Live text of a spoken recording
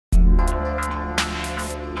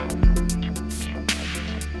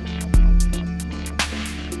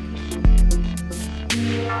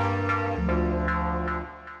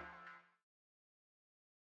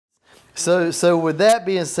So with that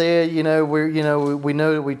being said, we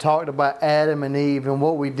know that we talked about Adam and Eve, and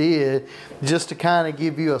what we did, just to kind of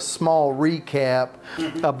give you a small recap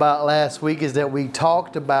about last week, is that we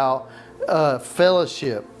talked about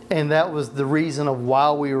fellowship, and that was the reason of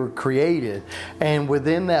why we were created. And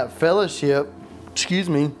within that fellowship,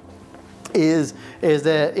 is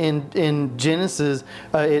that in Genesis,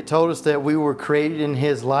 it told us that we were created in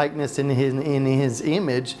His likeness, in His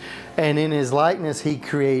image, and in His likeness He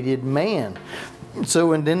created man.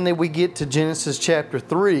 So, and then we get to Genesis chapter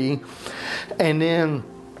 3, and then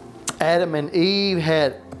Adam and Eve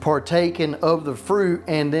had partaken of the fruit,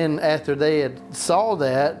 and then after they had saw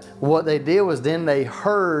that, what they did was then they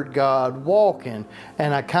heard God walking.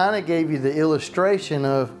 And I kind of gave you the illustration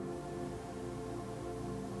of,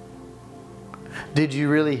 did you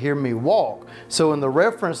really hear me walk? So in the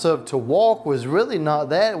reference of to walk was really not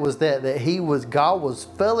that, it was that God was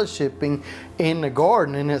fellowshipping in the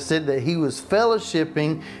garden, and it said that He was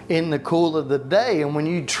fellowshipping in the cool of the day. And when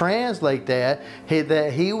you translate that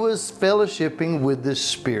He was fellowshipping with the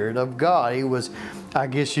Spirit of God. He was, I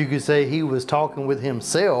guess you could say, He was talking with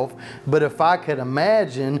Himself. But if I could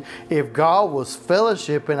imagine, if God was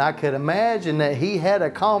fellowshipping, I could imagine that He had a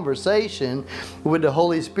conversation with the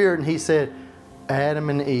Holy Spirit, and He said, Adam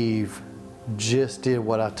and Eve just did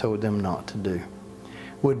what I told them not to do.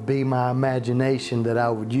 Would be my imagination that I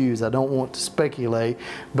would use. I don't want to speculate,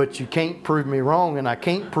 but you can't prove me wrong, and I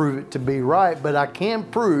can't prove it to be right, but I can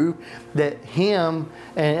prove that he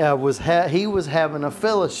was having a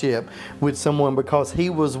fellowship with someone, because he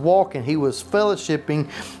was walking, he was fellowshipping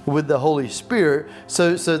with the Holy Spirit.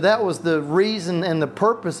 So that was the reason and the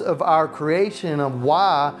purpose of our creation, of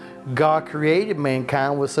why God created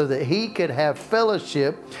mankind, was so that He could have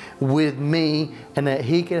fellowship with me, and that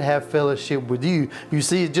He could have fellowship with you. You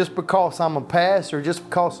see, just because I'm a pastor, just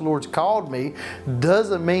because the Lord's called me,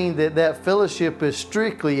 doesn't mean that fellowship is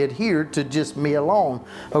strictly adhered to just me alone.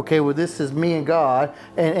 Okay, well, this is me and God,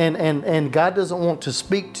 and God doesn't want to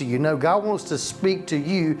speak to you. No, God wants to speak to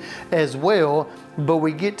you as well. But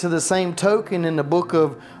we get to the same token in the book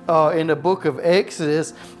of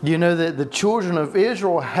Exodus, that the children of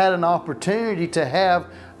Israel had an opportunity to have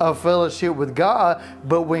a fellowship with God,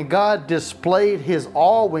 but when God displayed His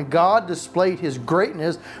awe, when God displayed His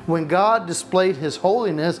greatness, when God displayed His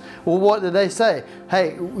holiness, well, what did they say?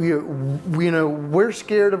 Hey, we're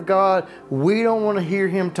scared of God. We don't want to hear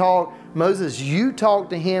Him talk. Moses, you talk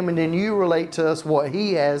to Him, and then you relate to us what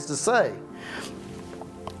He has to say.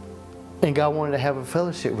 And God wanted to have a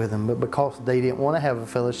fellowship with them, but because they didn't want to have a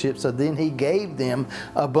fellowship, so then He gave them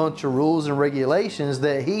a bunch of rules and regulations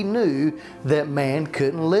that He knew that man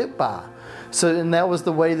couldn't live by. So, and that was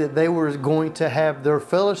the way that they were going to have their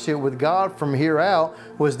fellowship with God from here out,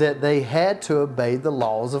 was that they had to obey the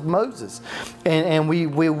laws of Moses. And we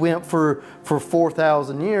went for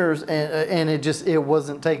 4,000 years, and it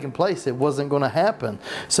wasn't taking place. It wasn't going to happen.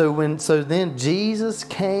 So then Jesus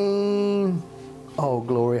came. Oh,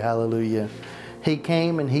 glory, hallelujah. He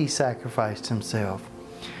came and He sacrificed Himself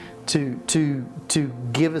to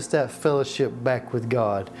give us that fellowship back with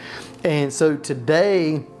God. And so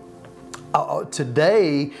today,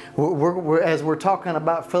 we're talking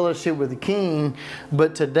about fellowship with the King,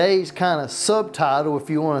 but today's kind of subtitle, if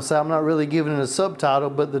you want to say, I'm not really giving it a subtitle,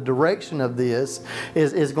 but the direction of this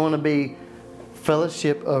is going to be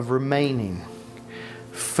fellowship of remaining.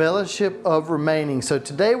 Fellowship of remaining. So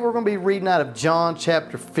today we're going to be reading out of John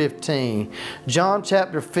chapter 15. John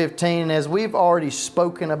chapter 15, as we've already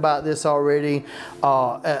spoken about this already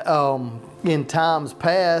in times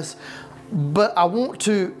past, but I want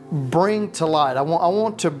to bring to light, I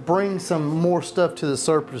want to bring some more stuff to the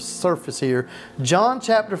surface here. John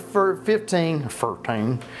chapter 15,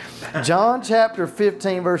 John chapter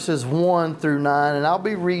 15 verses 1 through 9, and I'll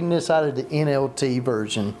be reading this out of the NLT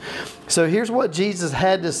version. So here's what Jesus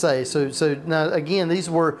had to say. So now again, these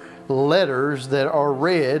were letters that are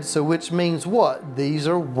read, so which means what? These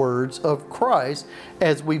are words of Christ,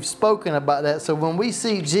 as we've spoken about that. So when we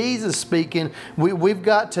see Jesus speaking, we've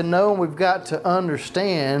got to know and we've got to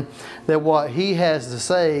understand that what He has to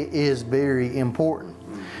say is very important.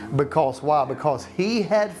 Because why? Because He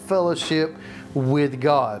had fellowship with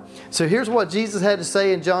God. So here's what Jesus had to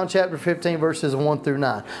say in John chapter 15 verses 1 through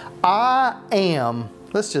 9. I am,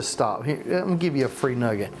 let's just stop here. I'm going to give you a free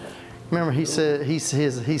nugget. Remember, he said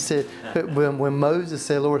when Moses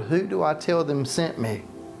said, Lord, who do I tell them sent me?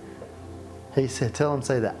 He said, tell them,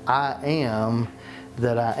 say that I am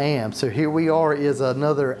that I am. So here we are, is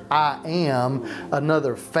another I am,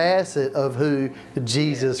 another facet of who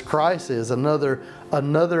Jesus Christ is, another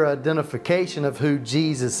another identification of who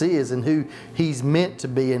Jesus is and who He's meant to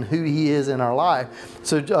be and who He is in our life.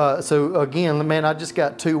 So again, man, I just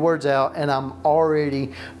got 2 words out and I'm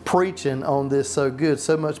already preaching on this so good,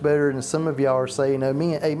 so much better than some of y'all are saying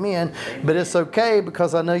amen. But it's okay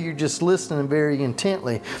because I know you're just listening very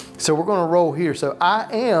intently. So we're going to roll here. So I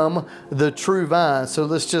am the true vine. So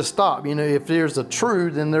let's just stop. You know, if there's a true,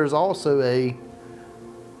 then there's also a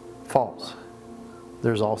false.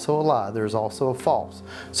 There's also a lie. There's also a false.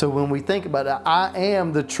 So when we think about it, I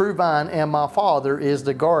am the true vine and my Father is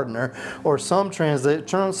the gardener. Or some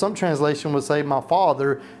translation would say my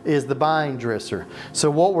Father is the vine dresser. So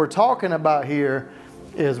what we're talking about here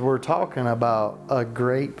is we're talking about a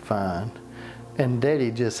grapevine. And Daddy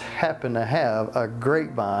just happened to have a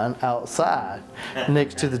grapevine outside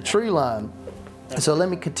next to the tree line. So let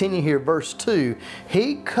me continue here. Verse 2.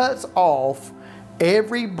 He cuts off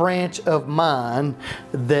every branch of mine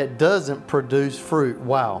that doesn't produce fruit.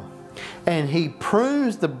 Wow. And He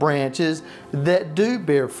prunes the branches that do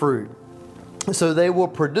bear fruit, so they will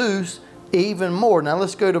produce even more. Now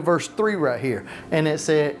let's go to verse 3 right here. And it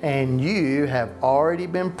said, and you have already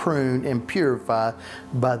been pruned and purified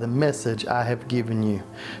by the message I have given you.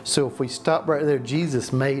 So if we stop right there,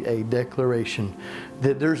 Jesus made a declaration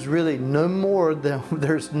that there's really no more,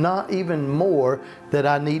 there's not even more that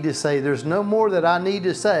I need to say. There's no more that I need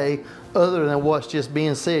to say other than what's just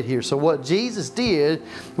being said here. So what Jesus did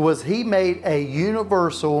was He made a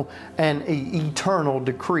universal and eternal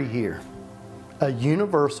decree here. A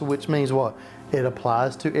universal, which means what? It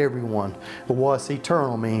applies to everyone. What's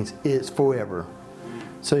eternal means it's forever.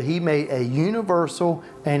 So He made a universal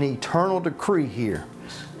and eternal decree here.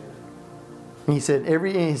 He said,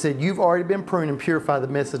 you've already been pruned and purified the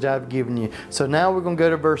message I've given you. So now we're going to go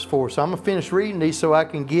to verse 4. So I'm going to finish reading these so I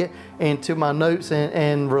can get into my notes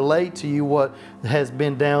and relate to you what has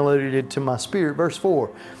been downloaded into my spirit. Verse 4.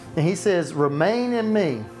 And He says, remain in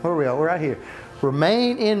me. Where are we at? We're right here.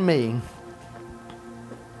 Remain in me,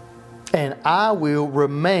 and I will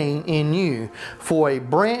remain in you. For a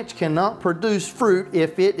branch cannot produce fruit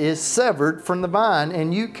if it is severed from the vine,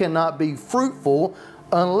 and you cannot be fruitful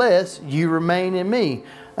unless you remain in me.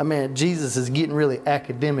 I mean, Jesus is getting really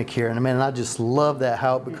academic here, and I just love that,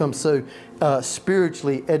 how it becomes so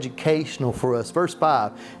spiritually educational for us. Verse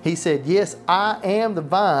 5, He said, yes, I am the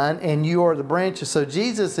vine and you are the branches. So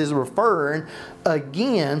Jesus is referring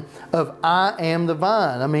again of I am the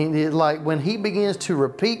vine. I mean, like when He begins to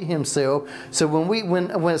repeat Himself, so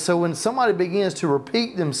when somebody begins to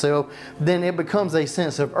repeat themselves, then it becomes a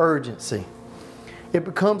sense of urgency. It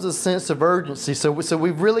becomes a sense of urgency. So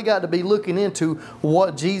we've really got to be looking into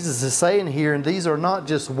what Jesus is saying here. And these are not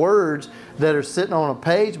just words that are sitting on a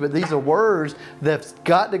page, but these are words that's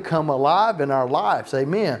got to come alive in our lives.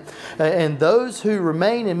 Amen. And those who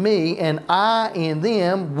remain in me and I in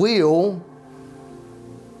them will.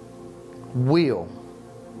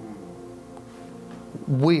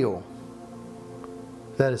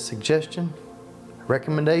 Is that a suggestion?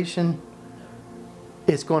 Recommendation?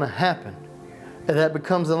 It's going to happen. And that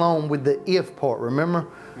becomes along with the if part, remember?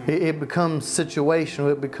 It becomes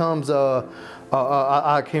situational. It becomes,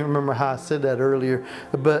 I can't remember how I said that earlier,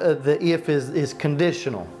 but the if is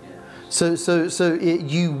conditional. So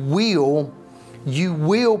you will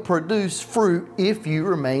produce fruit if you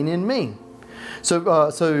remain in me.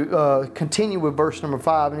 So continue with verse number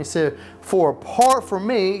 5, and He said, for apart from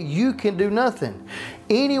me, you can do nothing.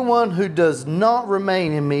 Anyone who does not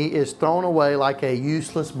remain in me is thrown away like a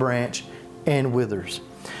useless branch and withers.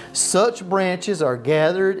 Such branches are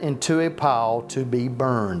gathered into a pile to be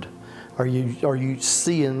burned. Are you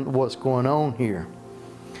seeing what's going on here?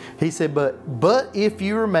 He said, but if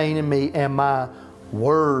you remain in me and my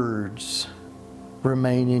words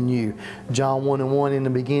remain in you. John 1:1, in the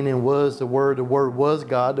beginning was the Word was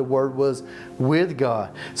God, the Word was with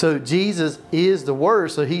God. So Jesus is the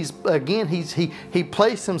Word. So he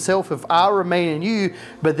placed Himself, if I remain in you,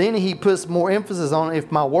 but then He puts more emphasis on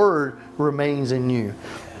if my Word remains in you.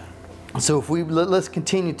 So let's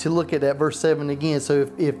continue to look at that verse 7 again.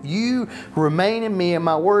 So if you remain in me and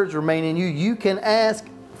my words remain in you, you can ask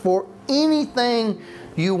for anything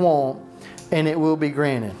you want and it will be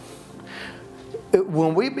granted.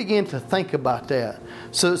 When we begin to think about that,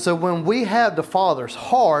 so when we have the Father's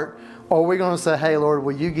heart, are we going to say, hey Lord,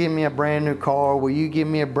 will you give me a brand new car? Will you give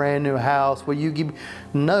me a brand new house? Will you give?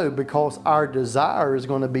 No, because our desire is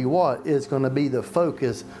going to be what? It's going to be the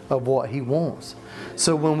focus of what He wants.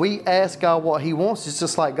 So when we ask God what He wants, it's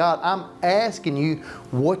just like, God, I'm asking you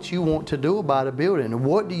what you want to do about a building.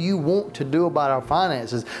 What do you want to do about our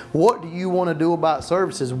finances? What do you want to do about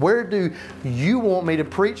services? Where do you want me to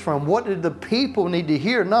preach from? What do the people need to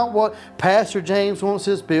hear? Not what Pastor James wants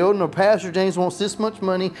this building, or Pastor James wants this much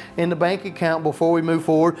money in the bank account before we move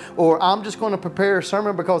forward, or I'm just going to prepare a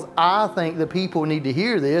sermon because I think the people need to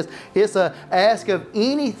hear this. It's a ask of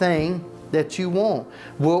anything that you want.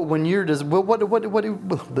 Well, when you're just, well, what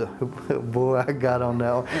boy, I got on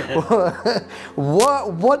now.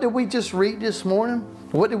 What did we just read this morning?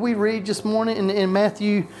 What did we read this morning in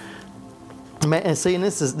Matthew? And see, and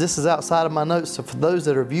this is outside of my notes. So for those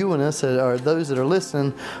that are viewing us or those that are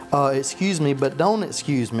listening, excuse me, but don't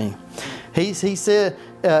excuse me. He said,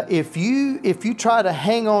 if you try to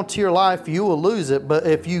hang on to your life, you will lose it. But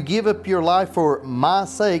if you give up your life for my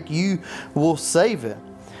sake, you will save it.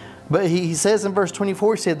 But he says in verse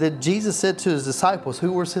 24, he said that Jesus said to his disciples,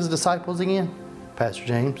 who were his disciples again? Pastor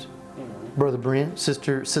James, Brother Brent,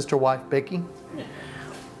 sister wife Becky.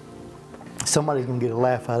 Somebody's going to get a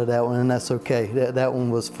laugh out of that one, and that's okay. That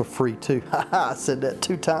one was for free too. I said that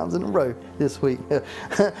 2 times in a row this week.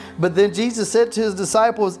 But then Jesus said to his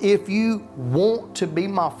disciples, if you want to be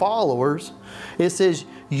my followers, it says,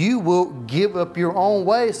 you will give up your own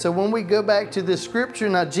way. So when we go back to this scripture,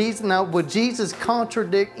 now would Jesus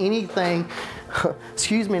contradict anything?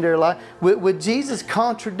 Excuse me there, would Jesus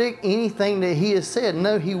contradict anything that He has said?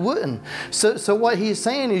 No, He wouldn't. So what He's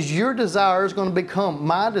saying is your desire is going to become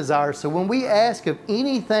my desire. So when we ask of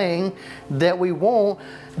anything that we want,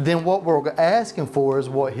 then what we're asking for is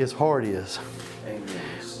what His heart is. Amen.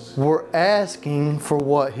 We're asking for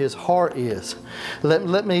what His heart is.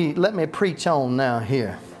 Let me preach on now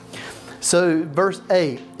here. So verse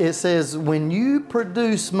 8, it says, when you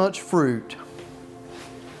produce much fruit.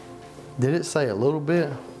 Did it say a little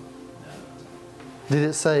bit? Did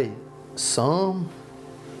it say some?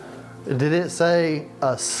 Did it say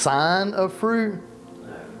a sign of fruit?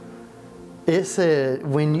 It said,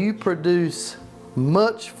 when you produce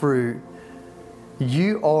much fruit,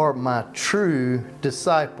 you are my true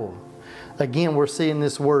disciple. Again, we're seeing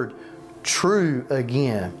this word true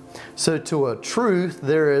again. So to a truth,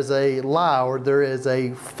 there is a lie, or there is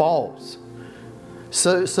a false.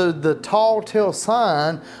 So the tall tale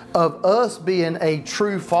sign of us being a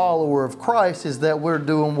true follower of Christ is that we're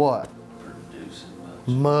doing what?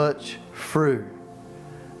 Producing much fruit.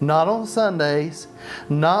 Not on Sundays,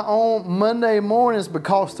 not on Monday mornings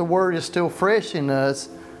because the word is still fresh in us.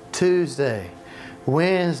 Tuesday,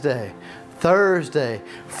 Wednesday, Thursday,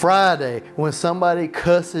 Friday, when somebody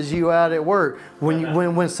cusses you out at work,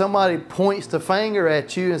 when somebody points the finger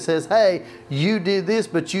at you and says, hey, you did this,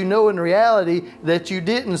 but you know in reality that you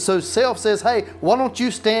didn't. So self says, hey, why don't you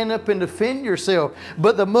stand up and defend yourself?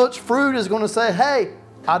 But the much fruit is going to say, hey,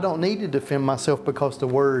 I don't need to defend myself because the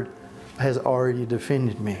word has already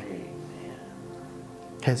defended me.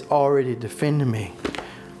 Has already defended me.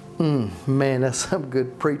 Man, that's some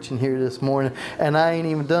good preaching here this morning. And I ain't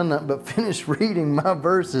even done nothing but finish reading my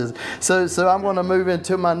verses. So I'm going to move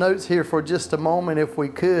into my notes here for just a moment if we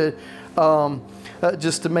could.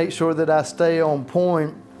 Just to make sure that I stay on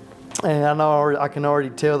point. And I can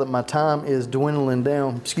already tell that my time is dwindling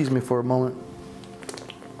down. Excuse me for a moment.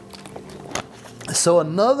 So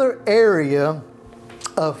another area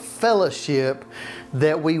of fellowship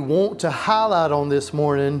that we want to highlight on this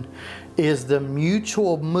morning is the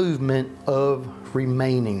mutual movement of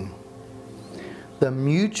remaining. The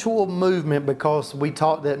mutual movement, because we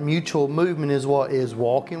taught that mutual movement is what? Is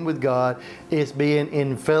walking with God. It's being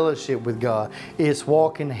in fellowship with God. It's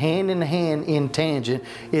walking hand in hand in tangent.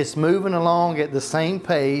 It's moving along at the same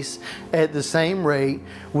pace, at the same rate,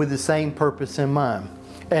 with the same purpose in mind.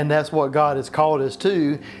 And that's what God has called us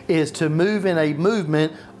to, is to move in a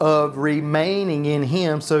movement of remaining in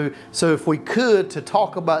Him. So if we could, to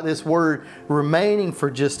talk about this word remaining for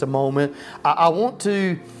just a moment, I want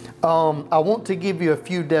to give you a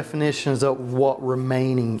few definitions of what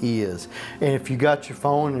remaining is. And if you got your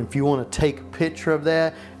phone and if you want to take a picture of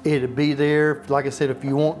that, it'll be there. Like I said, if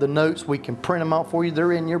you want the notes, we can print them out for you.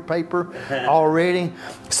 They're in your paper already.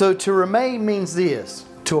 So to remain means this: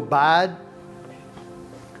 to abide,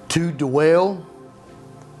 to dwell,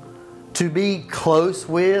 To be close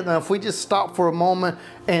with. Now, if we just stop for a moment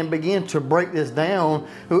and begin to break this down,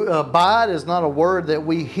 abide is not a word that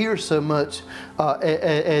we hear so much. When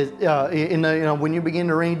you begin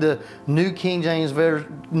to read the New King James Version,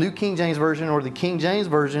 or the King James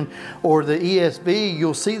Version, or the ESV,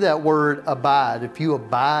 you'll see that word abide. If you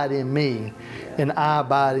abide in me, and I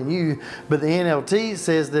abide in you. But the NLT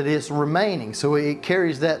says that it's remaining, so it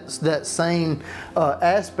carries that same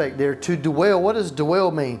aspect there. To dwell. What does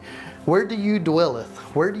dwell mean? Where do you dwelleth?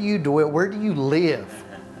 Where do you dwell? Where do you live?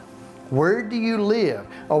 Where do you live?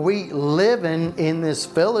 Are we living in this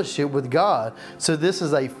fellowship with God? So this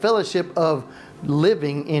is a fellowship of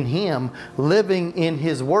living in Him, living in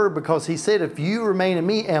His Word, because He said, if you remain in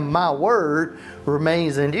me and my Word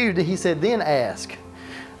remains in you, He said, then ask.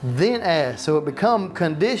 Then ask. So it become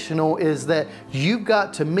conditional, is that you've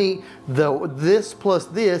got to meet this plus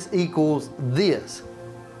this equals this.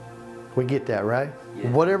 We get that, right? Yeah.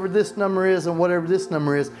 Whatever this number is and whatever this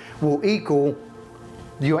number is will equal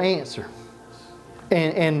your answer.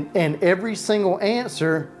 And every single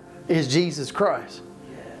answer is Jesus Christ.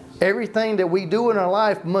 Yes. Everything that we do in our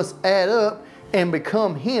life must add up and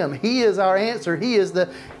become Him. He is our answer. He is the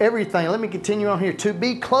everything. Let me continue on here. To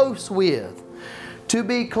be close with. To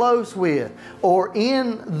be close with. Or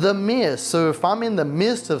in the midst. So if I'm in the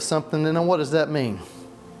midst of something, then what does that mean?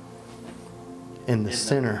 In the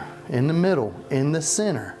center. In the middle, in the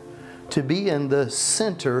center, to be in the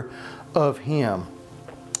center of Him.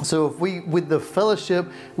 So if we, with the fellowship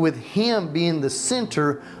with Him being the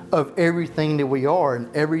center of everything that we are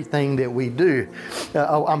and everything that we do.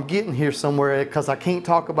 I'm getting here somewhere because I can't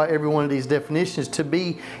talk about every one of these definitions. To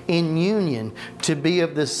be in union, to be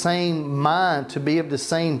of the same mind, to be of the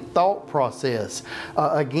same thought process.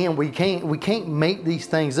 Again, we can't make these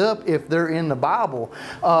things up if they're in the Bible.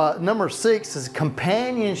 Number 6 is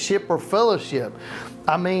companionship or fellowship.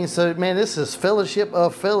 I mean, so man, this is fellowship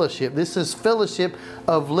of fellowship. This is fellowship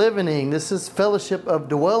of living in. This is fellowship of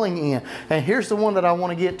dwelling in. And here's the one that I want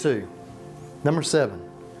to get to. Number 7.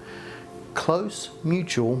 Close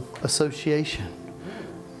mutual association.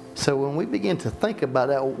 So when we begin to think about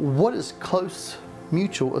that, what is close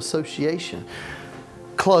mutual association?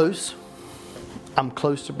 Close. I'm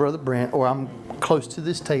close to Brother Brent, or I'm close to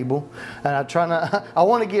this table, and I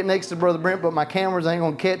want to get next to Brother Brent, but my cameras ain't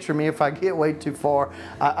going to capture me if I get way too far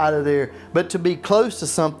out of there. But to be close to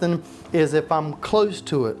something is if I'm close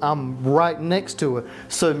to it, I'm right next to it.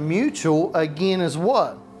 So mutual, again, is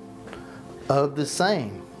what? Of the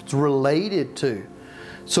same. It's related to.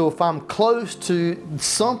 So if I'm close to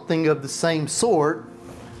something of the same sort,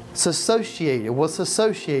 it's associated. What's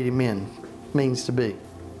associated means to be?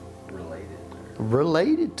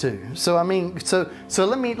 Related to. So I mean, so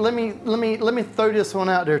let me throw this one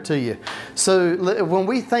out there to you. So when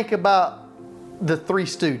we think about the Three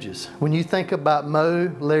Stooges, when you think about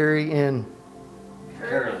Moe, Larry, and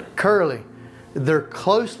Curly, they're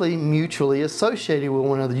closely mutually associated with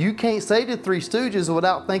one another. You can't say the Three Stooges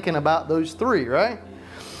without thinking about those three, right?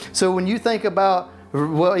 So when you think about,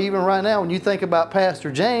 well, even right now, when you think about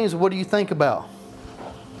Pastor James, what do you think about?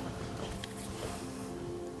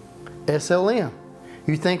 SLM.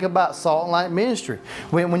 You think about Salt and Light Ministry.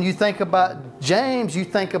 When you think about James, you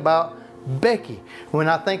think about Becky. When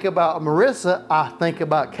I think about Marissa, I think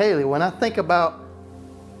about Kaylee. When I think about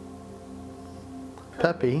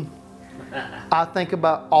Puppy, I think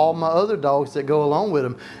about all my other dogs that go along with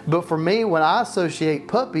him. But for me, when I associate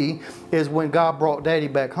Puppy, is when God brought Daddy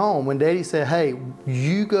back home. When Daddy said, hey,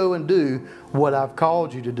 you go and do what I've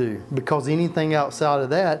called you to do, because anything outside of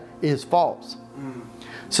that is false.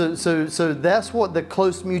 So that's what the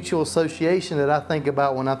close mutual association that I think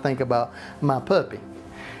about when I think about my puppy,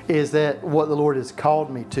 is that what the Lord has called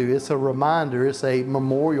me to. It's a reminder. It's a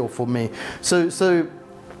memorial for me.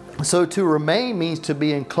 So to remain means to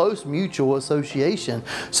be in close mutual association.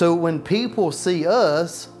 So when people see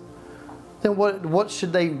us, then what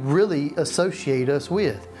should they really associate us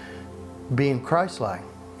with? Being Christ-like.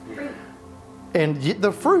 And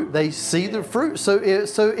the fruit, they see the fruit. So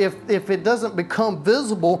if it doesn't become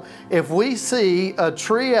visible, if we see a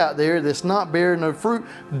tree out there that's not bearing no fruit,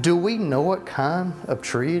 do we know what kind of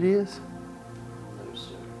tree it is? No,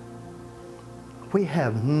 sir. We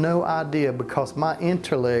have no idea, because my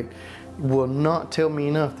intellect will not tell me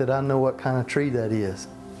enough that I know what kind of tree that is.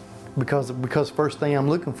 Because first thing I'm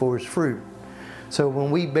looking for is fruit. So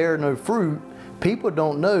when we bear no fruit, people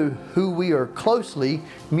don't know who we are closely,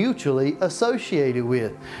 mutually associated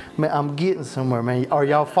with. Man, I'm getting somewhere, man. Are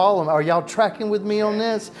y'all following? Are y'all tracking with me on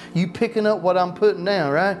this? You picking up what I'm putting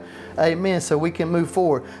down, right? Amen. So we can move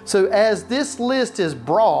forward. So as this list is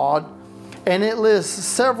broad, and it lists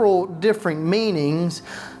several different meanings,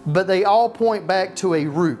 but they all point back to a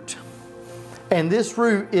root. And this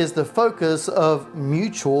root is the focus of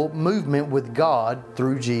mutual movement with God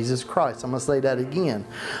through Jesus Christ. I'm going to say that again.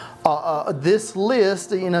 This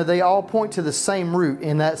list, they all point to the same root,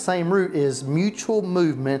 and that same root is mutual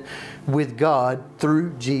movement with God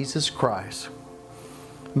through Jesus Christ.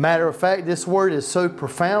 Matter of fact, this word is so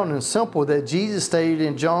profound and simple that Jesus stated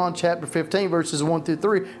in John chapter 15, verses 1 through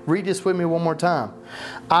 3. Read this with me one more time.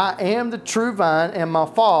 I am the true vine, and my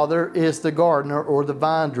Father is the gardener, or the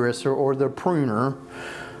vine dresser, or the pruner.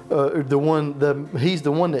 He's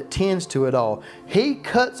the one that tends to it all. He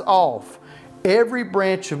cuts off every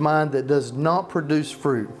branch of mine that does not produce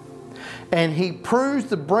fruit. And He prunes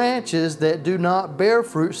the branches that do not bear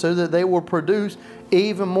fruit so that they will produce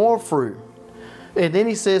even more fruit. And then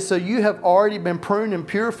He says, so you have already been pruned and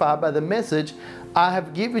purified by the message I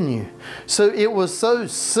have given you. So it was so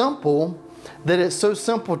simple that it's so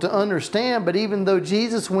simple to understand. But even though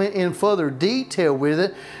Jesus went in further detail with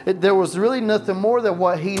it, there was really nothing more than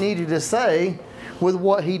what He needed to say with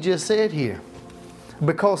what He just said here.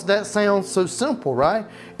 Because that sounds so simple, right?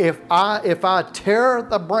 If I tear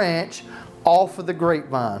the branch off of the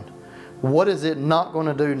grapevine, what is it not going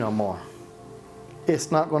to do no more?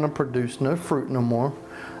 It's not going to produce no fruit no more.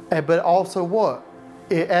 But also what?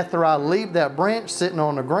 After I leave that branch sitting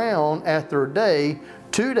on the ground after a day,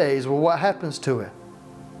 2 days, well, what happens to it?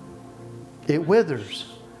 It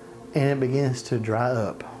withers and it begins to dry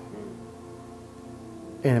up.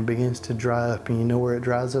 And it begins to dry up. And you know where it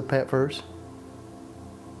dries up at first?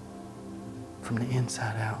 From the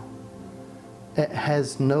inside out. It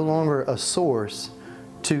has no longer a source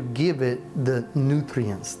to give it the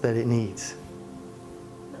nutrients that it needs.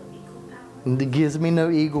 It gives me no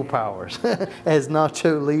eagle powers, as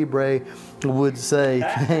Nacho Libre would say.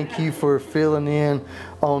 Thank you for filling in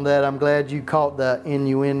on that. I'm glad you caught that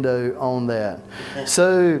innuendo on that.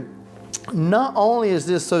 So, not only is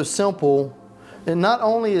this so simple, and not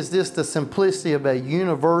only is this the simplicity of a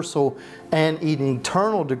universal and an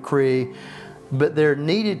eternal decree, but there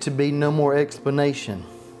needed to be no more explanation.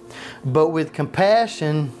 But with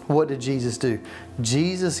compassion, what did Jesus do?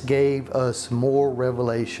 Jesus gave us more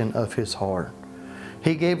revelation of His heart.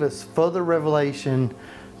 He gave us further revelation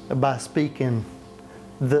by speaking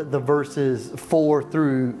the verses 4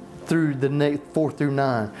 through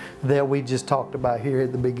 9 that we just talked about here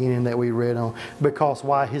at the beginning that we read on. Because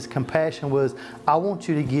why? His compassion was, I want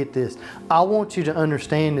you to get this. I want you to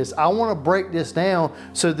understand this. I want to break this down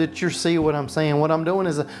so that you see what I'm saying. What I'm doing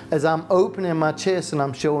is I'm opening my chest and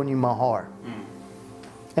I'm showing you my heart.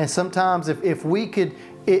 And sometimes if we could,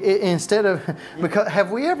 instead of, because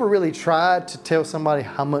have we ever really tried to tell somebody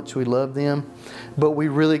how much we love them, but we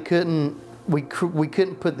really couldn't, we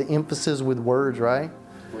couldn't put the emphasis with words, right?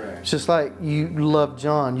 It's just like you love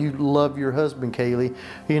John, you love your husband, Kaylee.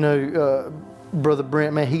 Brother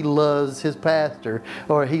Brent, man, he loves his pastor,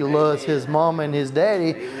 or he loves his mama and his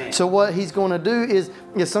daddy. Amen. So what he's going to do is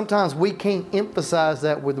sometimes we can't emphasize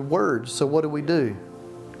that with words. So what do?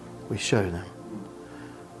 We show them.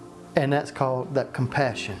 And that's called that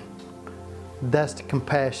compassion. That's the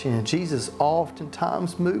compassion. And Jesus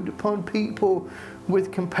oftentimes moved upon people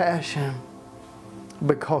with compassion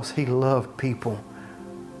because He loved people.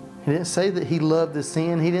 He didn't say that He loved the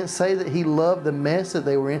sin. He didn't say that He loved the mess that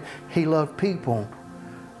they were in. He loved people.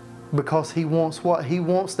 Because He wants what? He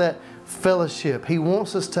wants that fellowship. He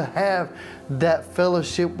wants us to have that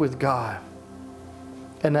fellowship with God.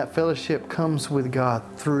 And that fellowship comes with God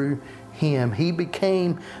through Him. He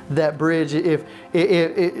became that bridge. If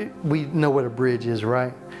we know what a bridge is,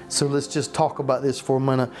 right? So let's just talk about this for a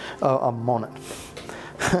minute.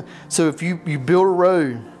 So if you build a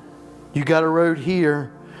road, you got a road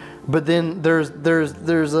here, but then there's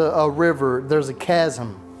a river, there's a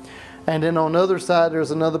chasm, and then on the other side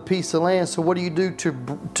there's another piece of land. So what do you do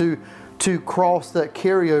to cross that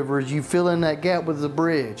carryover? Is you fill in that gap with the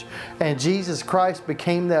bridge. And Jesus Christ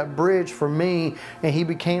became that bridge for me, and He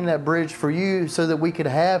became that bridge for you so that we could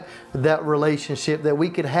have that relationship, that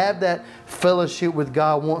we could have that fellowship with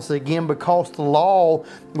God once again, because the law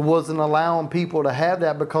wasn't allowing people to have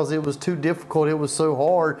that because it was too difficult. It was so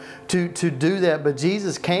hard to do that. But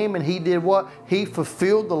Jesus came and He did what? He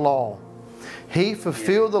fulfilled the law. He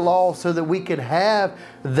fulfilled the law so that we could have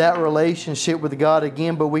that relationship with God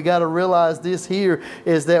again. But we got to realize this here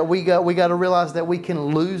is that we got to realize that we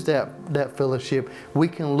can lose that fellowship. We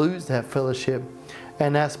can lose that fellowship.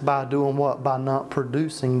 And that's by doing what? By not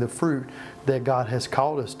producing the fruit that God has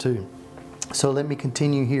called us to. So let me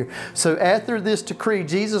continue here. So after this decree,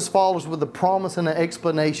 Jesus follows with a promise and an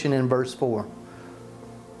explanation in verse 4.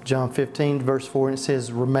 John 15 verse 4, and it says,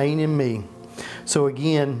 "Remain in me, So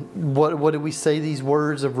again, what do we say these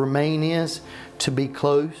words of remain is? To be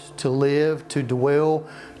close, to live, to dwell,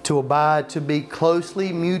 to abide, to be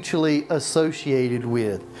closely mutually associated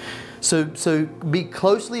with. So be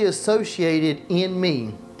closely associated in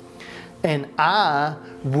me, and I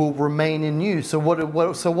will remain in you. So what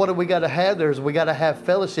do we got to have there? Is we got to have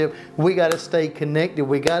fellowship. We got to stay connected.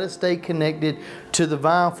 We got to stay connected to the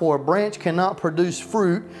vine, for a branch cannot produce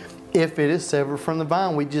fruit if it is severed from the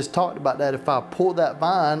vine. We just talked about that. If I pull that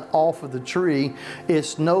vine off of the tree,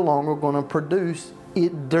 it's no longer going to produce. I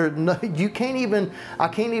can't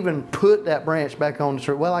even put that branch back on the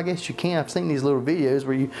tree. Well, I guess you can. I've seen these little videos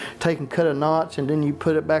where you take and cut a notch and then you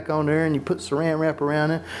put it back on there and you put saran wrap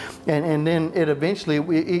around it, and then it eventually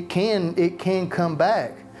it can come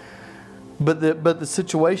back. But the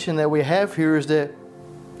situation that we have here is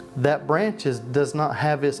that branch does not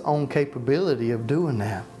have its own capability of doing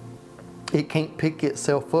that. It can't pick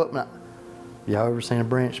itself up. Now, y'all ever seen a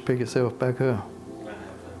branch pick itself back up?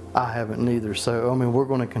 I haven't neither. So I mean, we're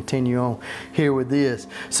going to continue on here with this.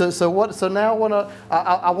 So now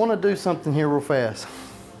I want to do something here real fast.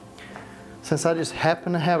 Since I just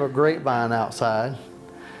happen to have a grapevine outside,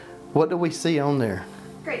 what do we see on there?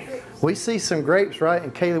 Grapes. We see some grapes, right?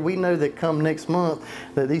 And Kaylee, we know that come next month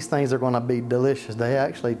that these things are going to be delicious. They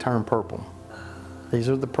actually turn purple. These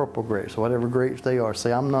are the purple grapes, whatever grapes they are.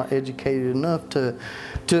 See, I'm not educated enough to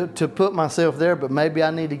put myself there, but maybe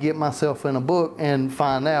I need to get myself in a book and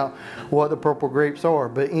find out what the purple grapes are.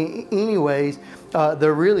 But anyways,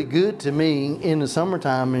 they're really good to me in the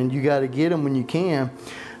summertime, and you got to get them when you can.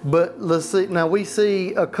 But let's see. Now we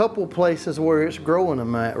see a couple places where it's growing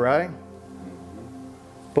them at, right?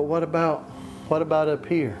 But what about up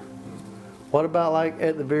here? What about like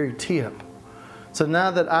at the very tip? So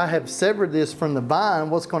now that I have severed this from the vine,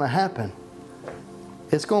 what's going to happen?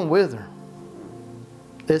 It's going to wither.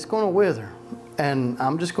 It's going to wither. And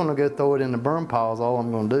I'm just going to go throw it in the burn pile is all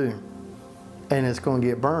I'm going to do. And it's going to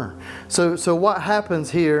get burned. So what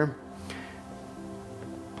happens here?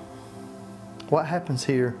 What happens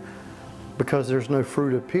here? Because there's no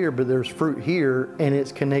fruit up here, but there's fruit here, and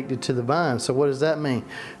it's connected to the vine. So what does that mean?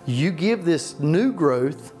 You give this new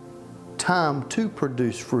growth time to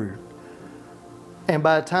produce fruit. And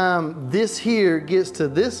by the time this here gets to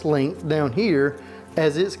this length down here,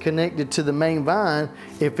 as it's connected to the main vine,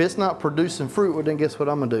 if it's not producing fruit, well then guess what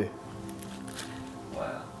I'm going to do?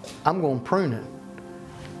 Wow. I'm going to prune it.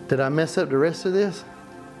 Did I mess up the rest of this?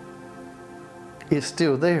 It's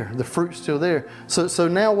still there. The fruit's still there. So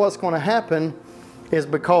now what's going to happen is,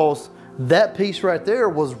 because that piece right there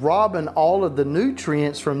was robbing all of the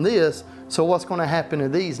nutrients from this, so what's going to happen to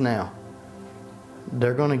these now?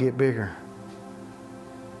 They're going to get bigger.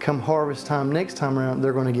 Come harvest time next time around,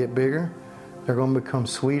 they're going to get bigger. They're going to become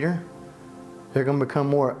sweeter. They're going to become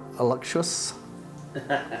more eluxious,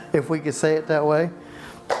 if we could say it that way.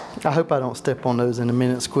 I hope I don't step on those in a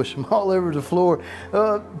minute, squish them all over the floor.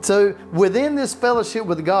 So within this fellowship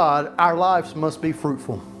with God, our lives must be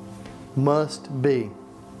fruitful. Must be.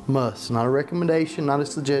 Must. Not a recommendation, not a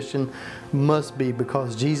suggestion. Must be,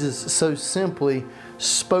 because Jesus so simply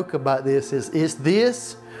spoke about this. It's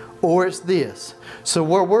this or it's this. So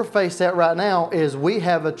where we're faced at right now is we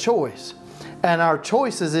have a choice. And our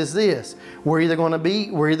choices is this. We're either going to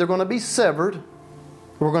be severed,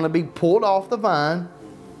 we're going to be pulled off the vine,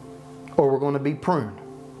 or we're going to be pruned.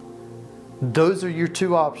 Those are your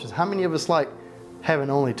two options. How many of us like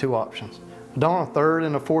having only two options? Don't a third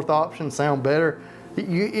and a fourth option sound better?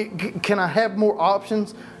 Can I have more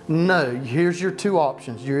options? No. Here's your two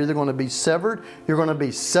options. You're either going to be severed, you're going to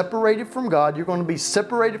be separated from God, you're going to be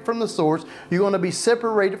separated from the source, you're going to be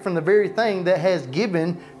separated from the very thing that has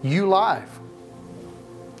given you life.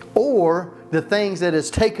 Or the things that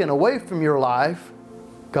is taken away from your life,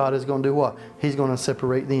 God is going to do what? He's going to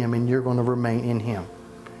separate them, and you're going to remain in Him.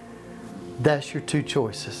 That's your two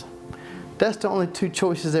choices. That's the only two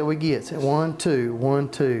choices that we get. 1, 2, 1,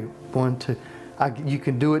 2, 1, 2. You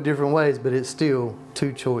can do it different ways, but it's still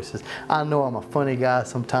two choices. I know I'm a funny guy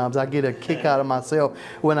sometimes. I get a kick out of myself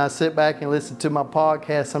when I sit back and listen to my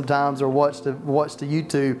podcast sometimes, or watch the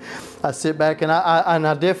YouTube. I sit back and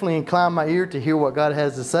I definitely incline my ear to hear what God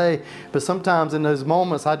has to say. But sometimes in those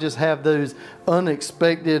moments, I just have those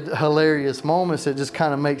unexpected, hilarious moments that just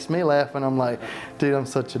kind of makes me laugh. And I'm like, dude, I'm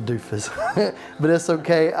such a doofus. But it's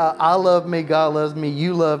okay. I love me. God loves me.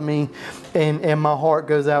 You love me. And my heart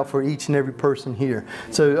goes out for each and every person here.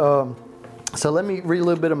 So let me read a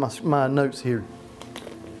little bit of my notes here.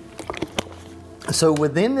 So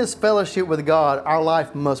within this fellowship with God, our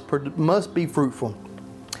life must be fruitful.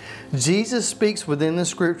 Jesus speaks within the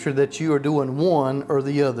scripture that you are doing one or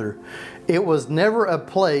the other. It was never a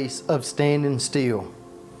place of standing still.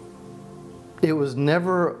 It was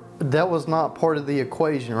never, that was not part of the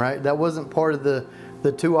equation, right? That wasn't part of the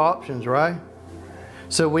two options, right?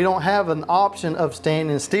 So we don't have an option of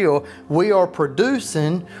standing still. We are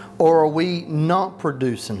producing, or are we not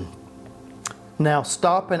producing? Now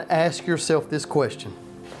stop and ask yourself this question.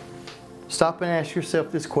 Stop and ask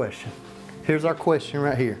yourself this question. Here's our question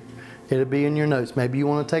right here. It'll be in your notes. Maybe you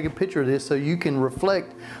want to take a picture of this so you can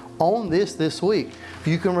reflect on this week.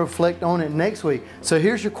 You can reflect on it next week. So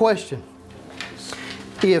here's your question.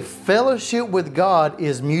 If fellowship with God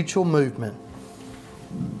is mutual movement,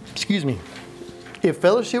 if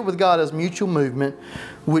fellowship with God is mutual movement,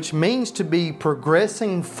 which means to be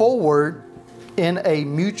progressing forward in a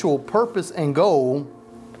mutual purpose and goal,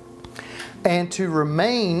 and to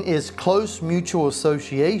remain is close mutual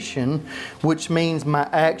association, which means my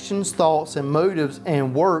actions, thoughts, and motives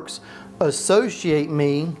and works associate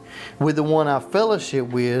me with the one I fellowship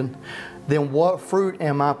with, then what fruit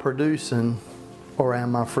am I producing, or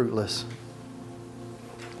am I fruitless?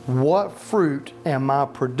 What fruit am I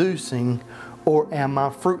producing, or am I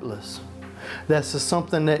fruitless? That's just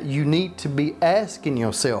something that you need to be asking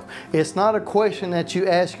yourself. It's not a question that you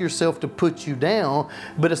ask yourself to put you down,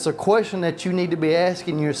 but it's a question that you need to be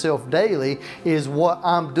asking yourself daily. Is what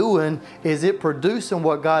I'm doing, is it producing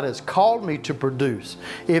what God has called me to produce?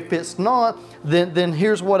 If it's not, then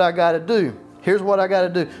here's what I got to do. Here's what I got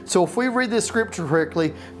to do. So if we read this scripture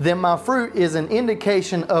correctly, then my fruit is an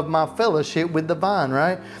indication of my fellowship with the vine,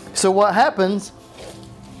 right? So what happens,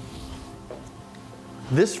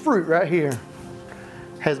 this fruit right here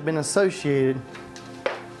has been associated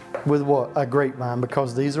with what? A grapevine,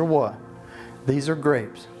 because these are what? These are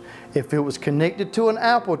grapes. If it was connected to an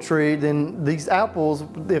apple tree, then these apples,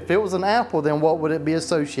 if it was an apple, then what would it be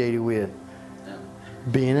associated with?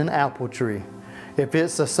 Being an apple tree. If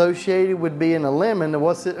it's associated with being a lemon, then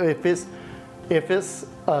what's it? If it's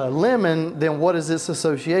a lemon, then what is its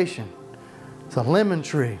association? It's a lemon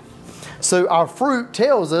tree. So our fruit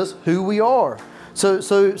tells us who we are. So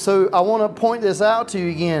I want to point this out to you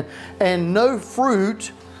again. And no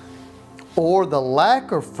fruit or the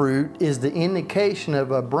lack of fruit is the indication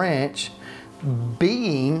of a branch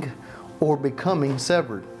being or becoming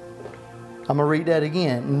severed. I'm going to read that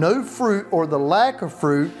again. No fruit or the lack of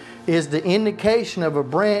fruit is the indication of a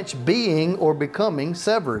branch being or becoming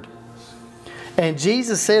severed. And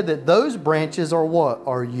Jesus said that those branches are what?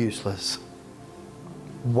 Are useless.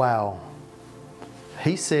 Wow.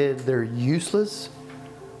 He said they're useless.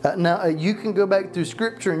 Now, you can go back through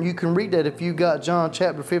Scripture and you can read that. If you got John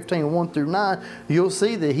chapter 15, 1 through 9, you'll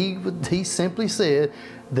see that he simply said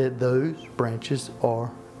that those branches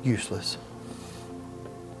are useless.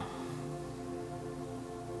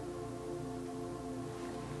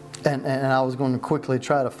 And I was going to quickly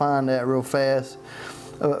try to find that real fast.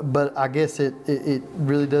 But I guess it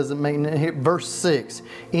really doesn't make it. Verse 6.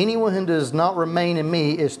 Anyone who does not remain in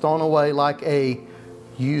me is thrown away like a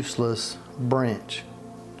useless branch.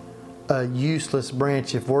 A useless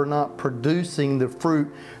branch. If we're not producing the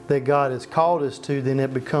fruit that God has called us to, then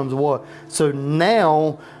it becomes what? So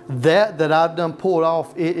now that I've done pulled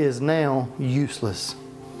off, it is now useless.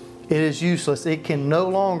 It is useless. It can no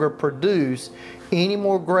longer produce any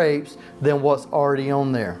more grapes than what's already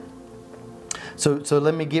on there. So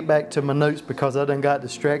let me get back to my notes because I done got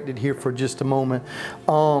distracted here for just a moment.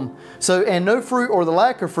 And no fruit or the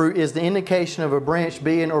lack of fruit is the indication of a branch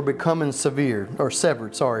being or becoming severed.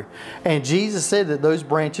 And Jesus said that those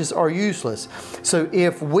branches are useless. So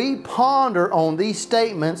if we ponder on these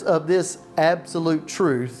statements of this absolute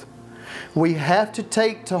truth, we have to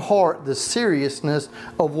take to heart the seriousness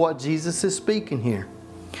of what Jesus is speaking here.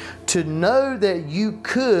 To know that you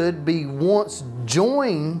could be once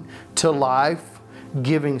joined to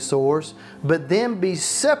life-giving source, but then be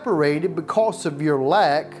separated because of your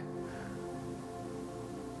lack,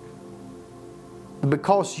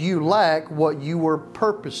 because you lack what you were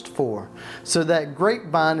purposed for. So that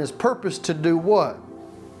grapevine is purposed to do what?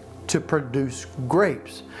 To produce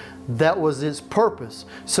grapes. That was its purpose.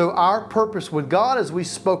 So our purpose with God, as we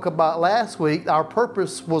spoke about last week, our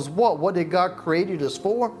purpose was what? What did God create us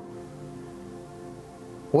for?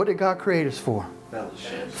 What did God create us for?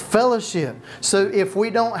 Fellowship. So if we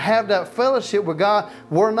don't have that fellowship with God,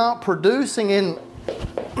 we're not producing, and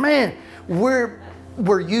man, we're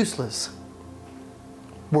useless.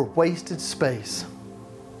 We're wasted space.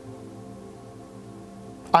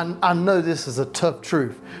 I know this is a tough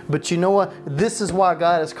truth, but you know what? This is why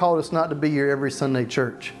God has called us not to be here every Sunday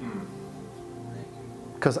church.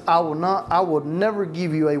 Because I will never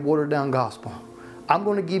give you a watered down gospel. I'm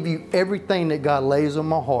going to give you everything that God lays on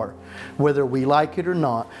my heart, whether we like it or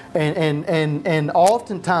not. And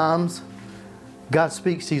oftentimes, God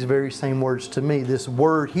speaks these very same words to me. This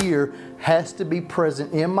word here has to be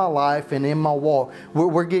present in my life and in my walk.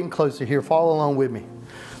 We're getting closer here. Follow along with me.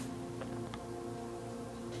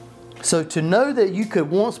 So to know that you could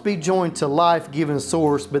once be joined to life-giving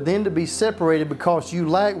source, but then to be separated because you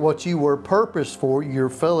lack what you were purposed for, your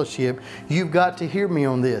fellowship, you've got to hear me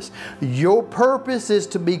on this. Your purpose is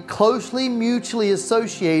to be closely mutually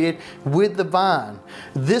associated with the vine.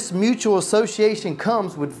 This mutual association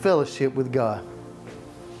comes with fellowship with God.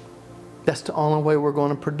 That's the only way we're going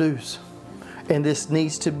to produce. And this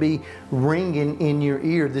needs to be ringing in your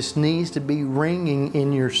ear. This needs to be ringing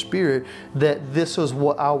in your spirit that this is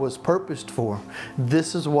what I was purposed for.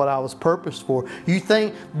 This is what I was purposed for. Do you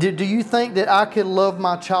think that I could love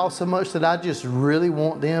my child so much that I just really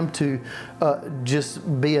want them to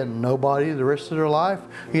just be a nobody the rest of their life?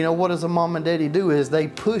 You know, what does a mom and daddy do is they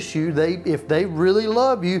push you. If they really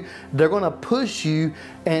love you, they're going to push you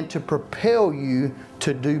and to propel you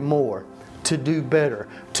to do more, to do better,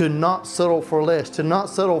 to not settle for less, to not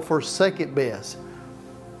settle for second best,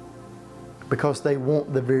 because they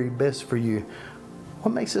want the very best for you.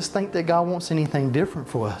 What makes us think that God wants anything different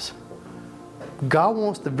for us? God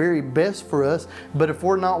wants the very best for us, but if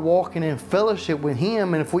we're not walking in fellowship with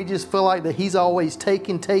Him, and if we just feel like that He's always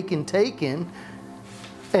taking,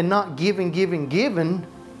 and not giving,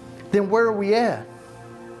 then where are we at?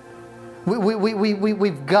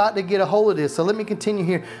 We've got to get a hold of this. So let me continue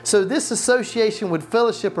here. So this association with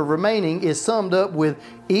fellowship or remaining is summed up with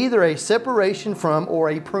either a separation from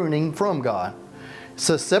or a pruning from God. It's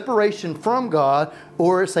a separation from God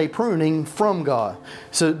or it's a pruning from God.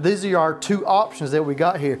 So these are our two options that we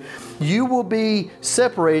got here. You will be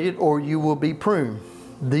separated or you will be pruned.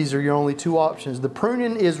 These are your only two options. The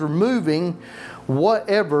pruning is removing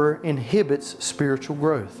whatever inhibits spiritual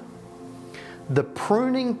growth. The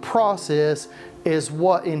pruning process is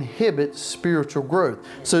what inhibits spiritual growth.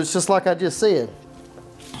 So it's just like I just said.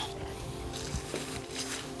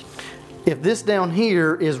 If this down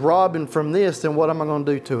here is robbing from this, then what am I going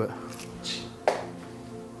to do to it?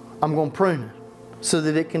 I'm going to prune it so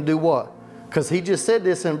that it can do what? Because he just said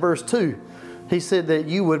this in verse 2. He said that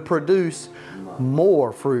you would produce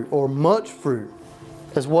more fruit or much fruit.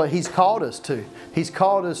 That's what He's called us to. He's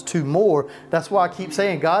called us to more. That's why I keep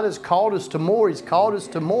saying God has called us to more. He's called us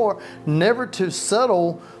to more, never to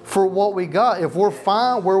settle for what we got. If we're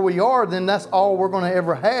fine where we are, then that's all we're going to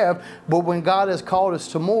ever have. But when God has called us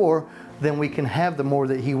to more, then we can have the more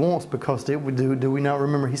that He wants, because do we not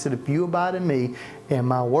remember? He said, if you abide in me and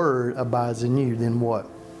my word abides in you, then what?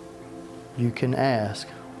 You can ask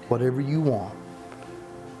whatever you want.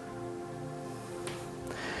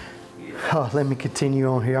 Oh, let me continue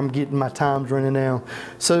on here. I'm getting my time's running down.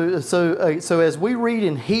 So as we read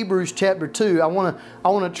in Hebrews chapter 2, I want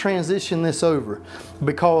to transition this over,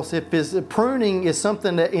 because if pruning is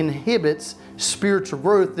something that inhibits spiritual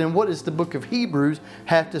growth, then what does the book of Hebrews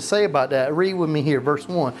have to say about that? Read with me here, verse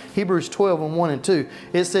 1. Hebrews 12 and 1 and 2.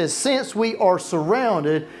 It says, since we are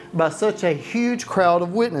surrounded by such a huge crowd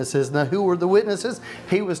of witnesses. Now, who were the witnesses?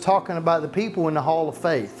 He was talking about the people in the hall of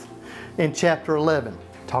faith in chapter 11.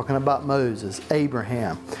 Talking about Moses,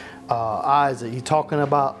 Abraham, Isaac. He's talking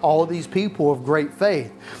about all these people of great faith.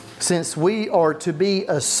 Since we are to be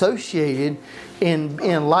associated in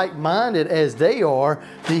like-minded as they are,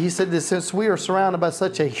 he said that since we are surrounded by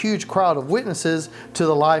such a huge crowd of witnesses to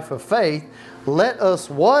the life of faith, let us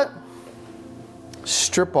what?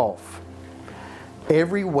 Strip off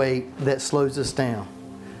every weight that slows us down.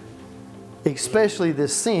 Especially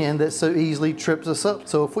this sin that so easily trips us up.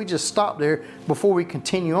 So if we just stop there before we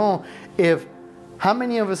continue on, how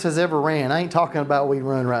many of us has ever ran? I ain't talking about we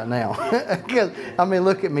run right now. Because, I mean,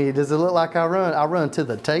 look at me. Does it look like I run? I run to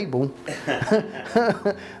the table.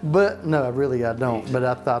 But no, really I don't. But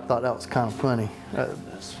I thought that was kind of funny.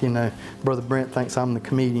 You know, Brother Brent thinks I'm the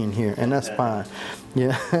comedian here, and that's fine.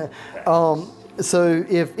 Yeah. So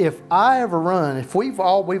if I ever run, if we've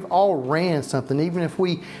all ran something, even if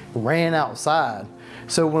we ran outside.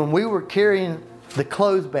 So when we were carrying the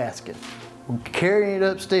clothes basket, carrying it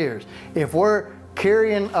upstairs, if we're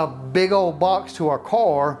carrying a big old box to our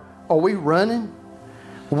car, are we running?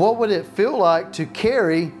 What would it feel like to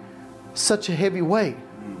carry such a heavy weight?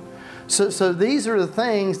 So these are the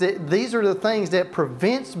things that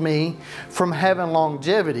prevents me from having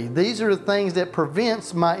longevity. These are the things that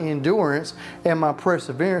prevents my endurance and my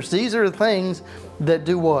perseverance. These are the things that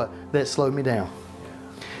do what? That slow me down.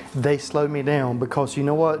 They slow me down because you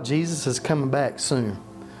know what? Jesus is coming back soon.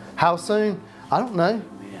 How soon? I don't know.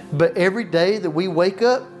 But every day that we wake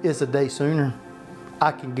up is a day sooner.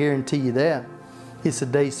 I can guarantee you that. It's a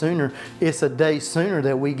day sooner. It's a day sooner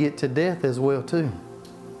that we get to death as well too.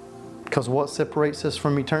 Because what separates us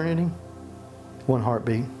from eternity? One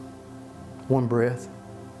heartbeat, one breath,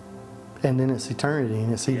 and then it's eternity.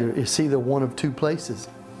 And it's either one of two places.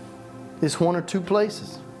 It's one or two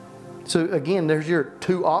places. So again, there's your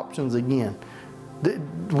two options again.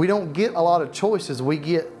 We don't get a lot of choices. We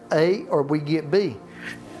get A or we get B.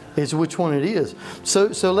 It's which one it is. So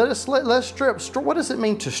let's strip. What does it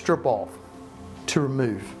mean to strip off? To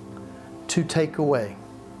remove, to take away,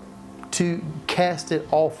 to cast it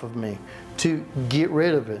off of me, to get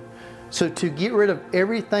rid of it. So to get rid of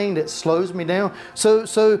everything that slows me down. So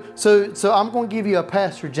I'm going to give you a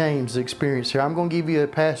Pastor James experience here. I'm going to give you a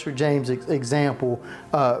Pastor James example,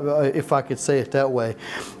 if I could say it that way,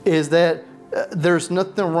 is that there's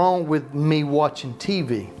nothing wrong with me watching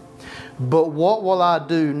TV. But what will I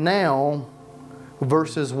do now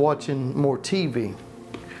versus watching more TV?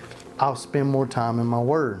 I'll spend more time in my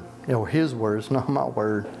Word, or His words, not my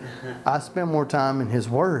word. I spend more time in His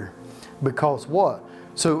Word, because what?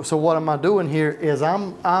 So what am I doing here is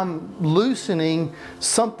I'm loosening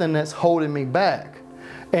something that's holding me back,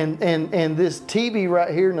 and this TV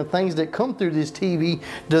right here and the things that come through this TV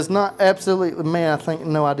does not absolutely. Man, I think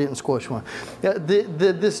no, I didn't squash one.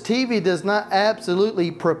 This TV does not absolutely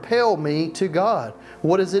propel me to God.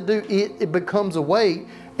 What does it do? It becomes a weight.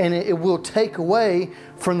 And it will take away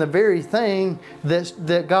from the very thing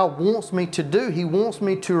that God wants me to do. He wants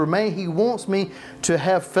me to remain. He wants me to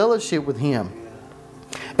have fellowship with Him.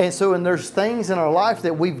 And there's things in our life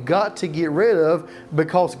that we've got to get rid of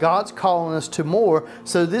because God's calling us to more.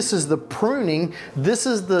 So this is the pruning. This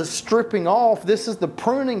is the stripping off. This is the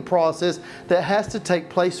pruning process that has to take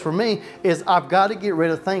place for me. Is I've got to get rid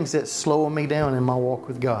of things that's slowing me down in my walk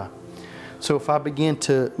with God. So if I begin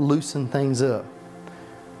to loosen things up,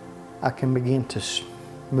 I can begin to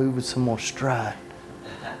move with some more stride.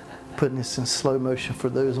 Putting this in slow motion for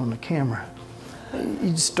those on the camera. You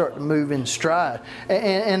just start to move in stride.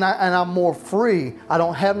 And I'm more free. I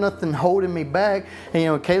don't have nothing holding me back.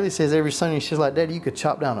 And Kaylee says every Sunday, she's like, Daddy, you could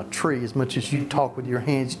chop down a tree as much as you talk with your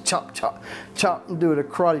hands. Chop, chop, chop, and do it a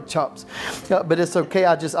karate chops. But it's okay.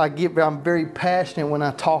 I'm very passionate when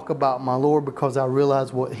I talk about my Lord, because I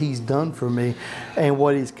realize what He's done for me and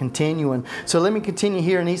what He's continuing. So let me continue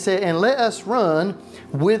here. And He said, and let us run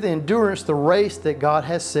with endurance the race that God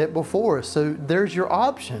has set before us. So there's your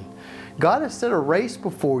option. God has set a race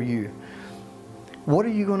before you. What are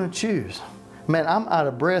you going to choose? Man, I'm out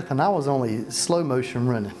of breath and I was only slow motion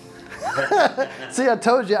running. See, I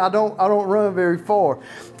told you I don't run very far.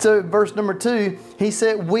 So verse number 2, He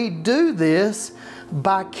said, we do this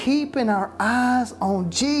by keeping our eyes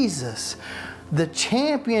on Jesus, the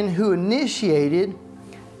champion who initiated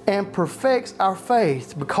and perfects our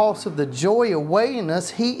faith. Because of the joy awaiting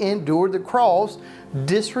us, He endured the cross,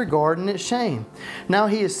 disregarding its shame. Now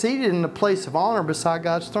He is seated in the place of honor beside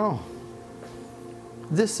God's throne.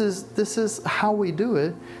 This is how we do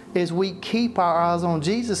it, is we keep our eyes on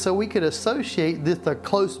Jesus. So we could associate this, the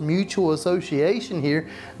close mutual association here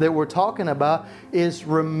that we're talking about is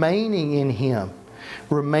remaining in Him.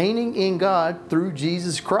 Remaining in God through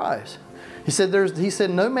Jesus Christ. He said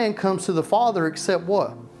no man comes to the Father except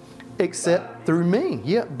what? Except through me.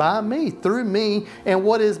 Yeah, by me, through me. And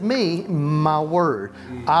what is me? My Word.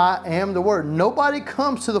 I am the Word. Nobody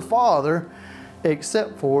comes to the Father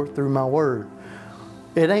except for through my Word.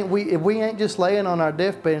 We ain't just laying on our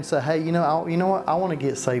deathbed and say, hey, you know what? I want to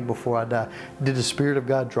get saved before I die. Did the Spirit of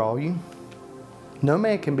God draw you? No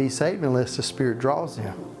man can be saved unless the Spirit draws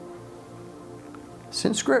him. It's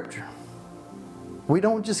in Scripture. We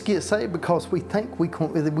don't just get saved because we think we're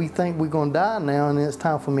going to die now and it's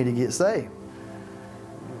time for me to get saved.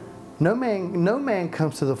 No man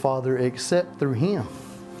comes to the Father except through Him.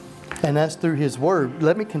 And that's through His Word.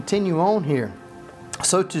 Let me continue on here.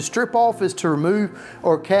 So to strip off is to remove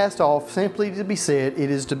or cast off. Simply to be said, it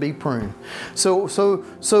is to be pruned. So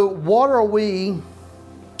what are we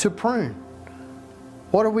to prune?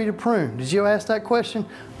 What are we to prune? Did you ask that question?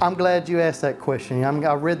 I'm glad you asked that question.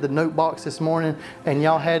 I read the note box this morning and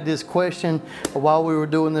y'all had this question while we were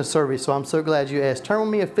doing this survey. So I'm so glad you asked. Turn with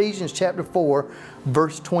me Ephesians chapter 4,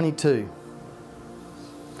 verse 22.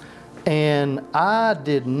 And I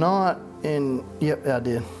did not, yep, I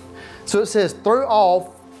did. So it says, throw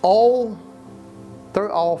off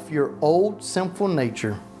your old sinful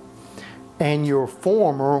nature and your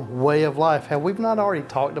former way of life. Have we not already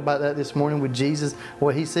talked about that this morning with Jesus?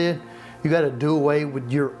 What He said? You got to do away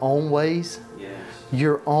with your own ways. Yes.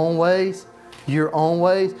 Your own ways. Your own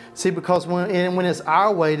ways. See, because when it's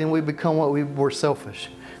our way, then we become we're selfish.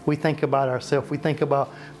 We think about ourselves. We think about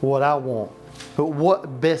what I want. but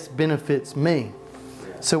what best benefits me.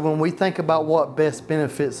 So when we think about what best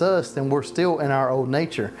benefits us, then we're still in our old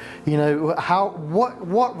nature. You know,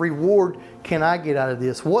 what reward can I get out of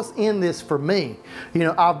this? What's in this for me? You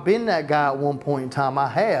know, I've been that guy at one point in time. I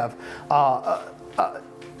have.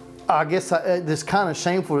 I guess it's kind of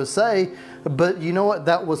shameful to say, but you know what?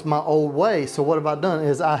 That was my old way. So what have I done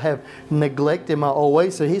is I have neglected my old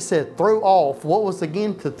way. So he said, throw off. What was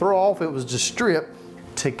again to throw off? It was to strip,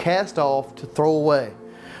 to cast off, to throw away.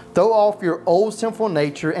 Throw off your old sinful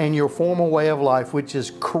nature and your former way of life, which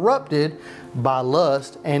is corrupted by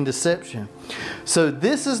lust and deception. So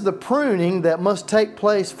this is the pruning that must take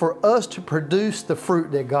place for us to produce the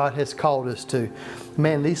fruit that God has called us to.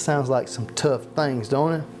 Man, these sounds like some tough things,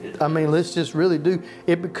 don't it? I mean, let's just really do.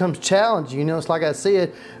 It becomes challenging. You know, it's like I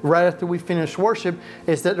said right after we finish worship,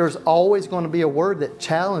 is that there's always going to be a word that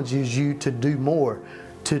challenges you to do more.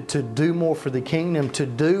 To do more for the kingdom, to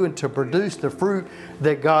do and to produce the fruit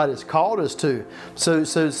that God has called us to. So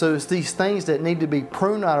it's these things that need to be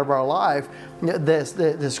pruned out of our life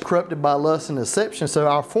that's corrupted by lust and deception. So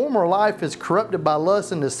our former life is corrupted by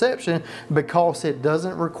lust and deception because it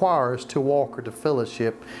doesn't require us to walk or to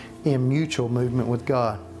fellowship in mutual movement with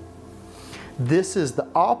God. This is the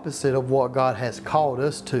opposite of what God has called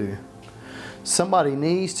us to. Somebody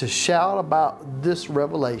needs to shout about this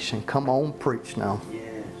revelation. Come on, preach now.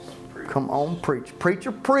 Come on, preach.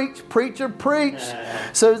 Preacher, preach. Preacher, preach.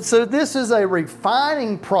 So this is a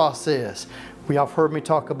refining process. Y'all have heard me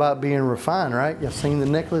talk about being refined, right? Y'all seen the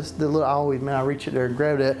necklace? I reach it there and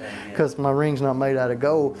grab that because my ring's not made out of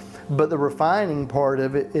gold. But the refining part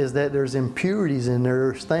of it is that there's impurities in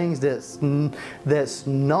there. There's things that's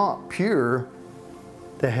not pure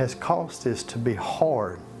that has caused this to be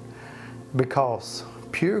hard. Because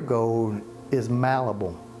pure gold is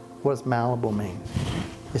malleable. What does malleable mean?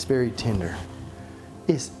 It's very tender.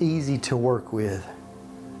 It's easy to work with.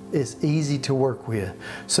 It's easy to work with.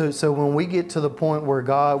 So when we get to the point where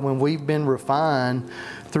when we've been refined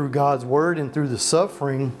through God's word and through the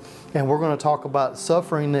suffering, and we're going to talk about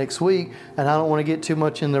suffering next week, and I don't want to get too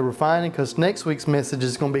much in the refining because next week's message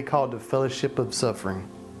is going to be called the fellowship of suffering.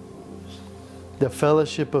 The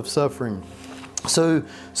fellowship of suffering. So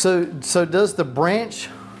does the branch,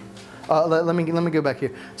 let me go back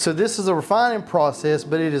here. So this is a refining process,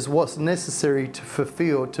 but it is what's necessary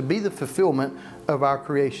to be the fulfillment of our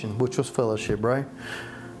creation, which was fellowship, right?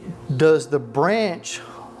 Does the branch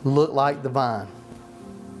look like the vine?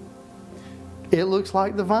 It looks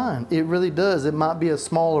like the vine. It really does. It might be a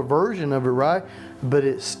smaller version of it, right? But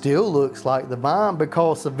it still looks like the vine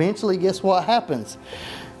because eventually, guess what happens?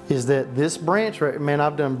 Is that this branch right, man,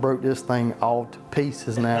 I've done broke this thing all to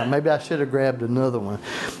pieces now. Maybe I should have grabbed another one.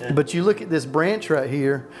 But you look at this branch right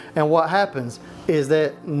here, and what happens is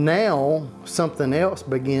that now something else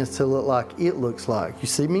begins to look like it looks like. You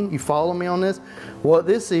see me? You follow me on this? What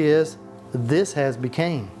this is, this has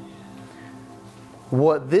became.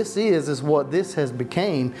 What this is what this has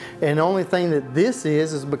became. And the only thing that this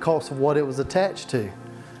is because of what it was attached to.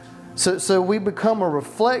 So we become a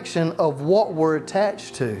reflection of what we're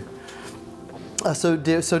attached to. So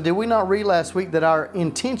did we not read last week that our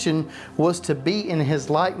intention was to be in His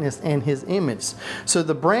likeness and His image? So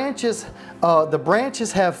the branches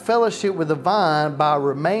have fellowship with the vine by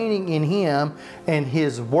remaining in Him and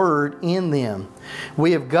His word in them.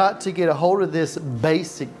 We have got to get a hold of this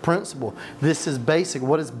basic principle. This is basic.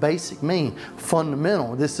 What does basic mean?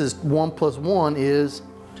 Fundamental. This is 1 + 1 is...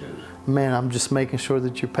 Man, I'm just making sure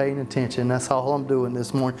that you're paying attention. That's all I'm doing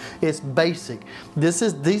this morning. It's basic.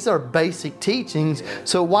 These are basic teachings.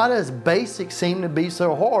 So why does basic seem to be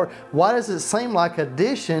so hard? Why does it seem like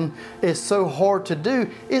addition is so hard to do?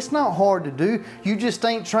 It's not hard to do. You just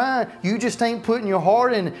ain't trying. You just ain't putting your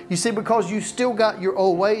heart in it. You see, because you still got your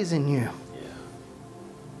old ways in you.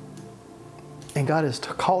 And God has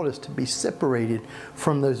called us to be separated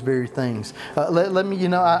from those very things. Let me,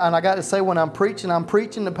 and I got to say, when I'm preaching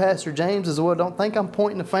to Pastor James as well. Don't think I'm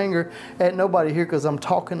pointing the finger at nobody here because I'm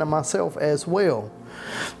talking to myself as well.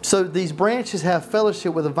 So these branches have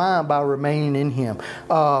fellowship with the vine by remaining in Him.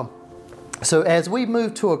 So as we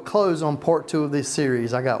move to a close on part 2 of this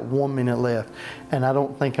series, I got 1 minute left, and I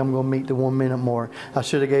don't think I'm going to meet the 1 minute mark. I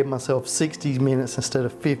should have gave myself 60 minutes instead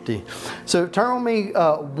of 50. So turn with me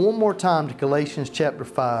one more time to Galatians chapter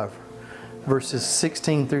 5, verses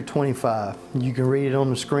 16 through 25. You can read it on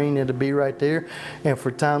the screen. It'll be right there. And for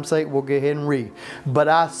time's sake, we'll go ahead and read. But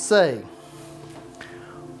I say,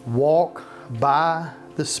 walk by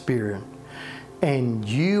the Spirit, and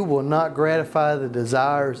you will not gratify the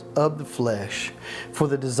desires of the flesh. For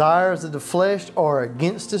the desires of the flesh are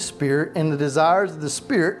against the Spirit, and the desires of the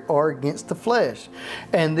Spirit are against the flesh.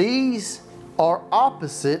 And these are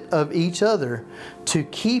opposite of each other to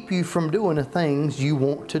keep you from doing the things you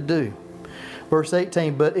want to do. Verse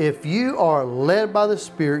 18, but if you are led by the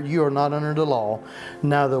Spirit, you are not under the law.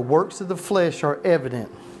 Now the works of the flesh are evident.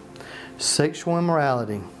 Sexual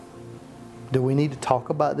immorality. Do we need to talk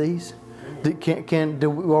about these?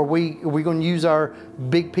 Are we going to use our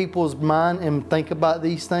big people's mind and think about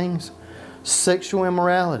these things? Sexual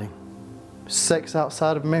immorality. Sex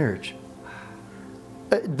outside of marriage.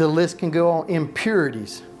 The list can go on.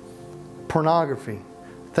 Impurities. Pornography.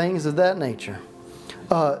 Things of that nature.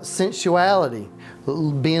 Sensuality,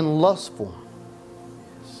 being lustful,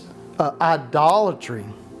 idolatry.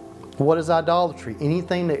 What is idolatry?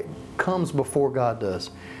 Anything that comes before God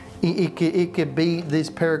does. It could be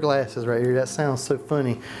these pair of glasses right here. That sounds so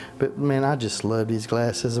funny, but man, I just love these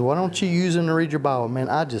glasses. Why don't you use them to read your Bible? Man,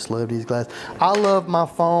 I just love these glasses. I love my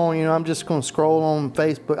phone. You know, I'm just going to scroll on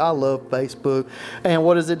Facebook. I love Facebook. And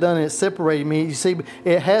what has it done? It separated me. You see,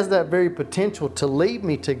 it has that very potential to lead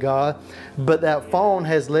me to God, but that phone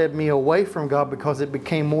has led me away from God because it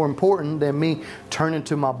became more important than me turning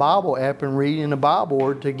to my Bible app and reading the Bible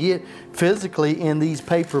or to get physically in these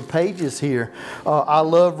paper pages here. I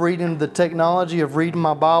love reading the technology of reading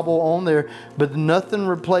my Bible on there, but nothing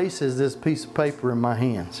replaces this piece of paper in my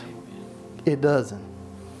hands. It doesn't.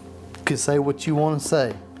 You can say what you want to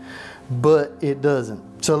say, but it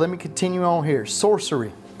doesn't. So let me continue on here.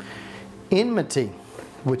 Sorcery, enmity,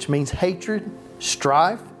 which means hatred,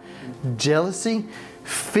 strife, jealousy,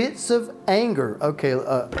 fits of anger. Okay,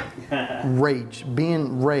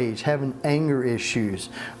 rage, having anger issues.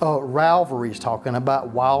 Rivalries, talking about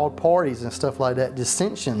wild parties and stuff like that.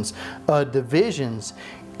 Dissensions, divisions,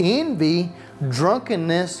 envy,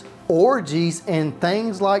 drunkenness, orgies, and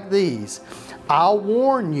things like these. I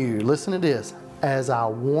warn you, listen to this, as I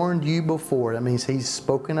warned you before. That means he's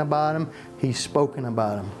spoken about them. He's spoken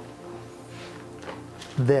about them.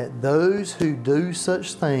 That those who do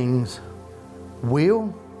such things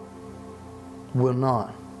will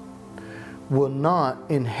not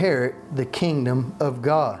inherit the kingdom of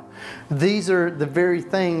God. These are the very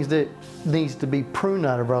things that needs to be pruned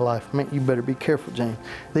out of our life. Man, you better be careful, James.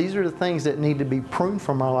 These are the things that need to be pruned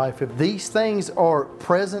from our life. If these things are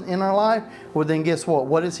present in our life, well then guess what?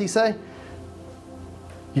 What does he say?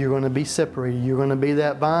 You're going to be separated. You're going to be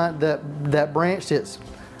that vine, that branch that's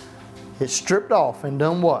stripped off and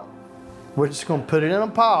done what? We're just going to put it in a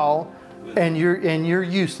pile. And you're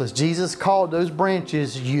useless. Jesus called those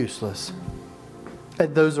branches useless.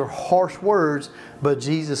 Those are harsh words, but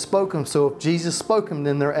Jesus spoke them. So if Jesus spoke them,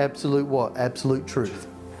 then they're absolute what? Absolute truth.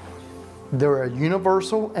 They're a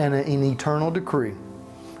universal and an eternal decree.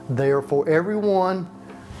 They are for everyone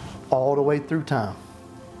all the way through time.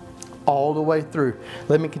 All the way through.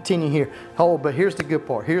 Let me continue here. Oh, but here's the good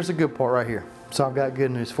part. Here's the good part right here. So I've got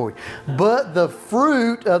good news for you. But the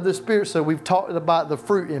fruit of the Spirit. So we've talked about the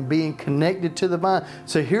fruit and being connected to the vine.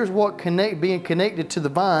 So here's what being connected to the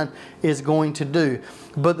vine is going to do.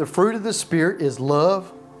 But the fruit of the Spirit is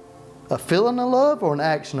love. A feeling of love or an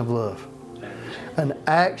action of love? An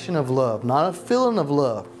action of love. Not a feeling of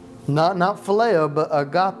love. Not phileo, but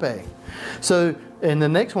agape. So, and the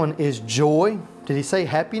next one is joy. Did he say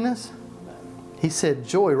happiness? He said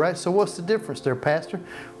joy, right? So what's the difference there, Pastor?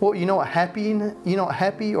 Well, you know what happy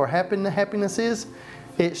or happiness is?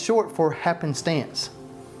 It's short for happenstance.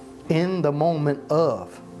 In the moment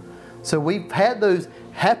of. So we've had those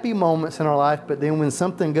happy moments in our life, but then when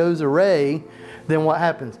something goes awry, then what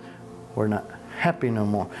happens? We're not happy no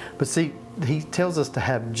more. But see, he tells us to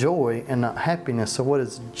have joy and not happiness. So what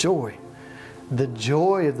is joy? The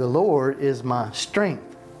joy of the Lord is my strength.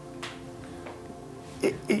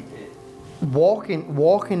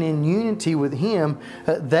 Walking in unity with Him,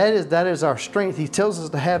 that is our strength. He tells us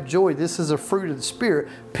to have joy. This is a fruit of the Spirit.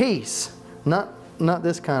 Peace, not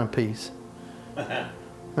this kind of peace.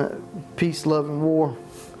 Peace, love, and war.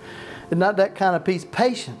 Not that kind of peace.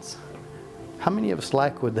 Patience. How many of us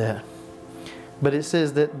lack with that? But it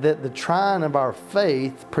says that the trying of our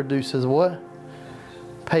faith produces what?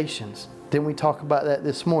 Patience. Didn't we talk about that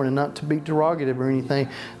this morning? Not to be derogative or anything,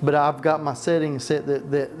 but I've got my settings set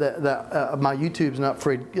that my YouTube's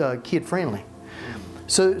not kid friendly.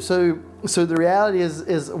 So the reality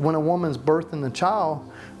is when a woman's birthing the child,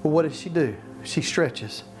 well, what does she do? She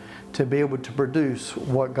stretches to be able to produce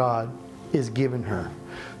what God is giving her.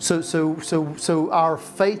 So our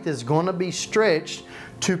faith is going to be stretched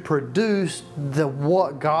to produce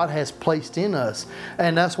what God has placed in us,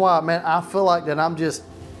 and that's why, man, I feel like that I'm just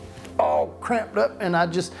all cramped up, and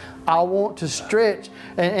I want to stretch.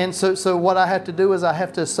 And so what I have to do is I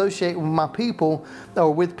have to associate with my people,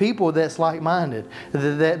 or with people that's like-minded,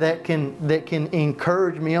 that can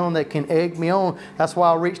encourage me on, that can egg me on. That's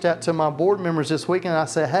why I reached out to my board members this week and I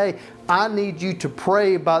said, hey, I need you to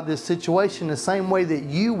pray about this situation the same way that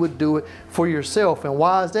you would do it for yourself. And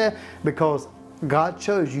why is that? Because God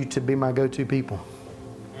chose you to be my go-to people.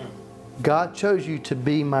 God chose you to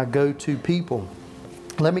be my go-to people.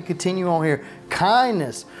 Let me continue on here.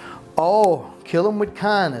 Kindness. Oh, kill them with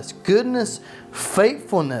kindness. Goodness,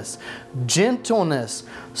 faithfulness, gentleness,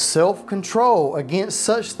 self-control. Against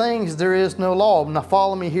such things there is no law. Now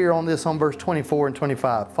follow me here on this, on verse 24 and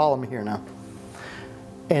 25. Follow me here now.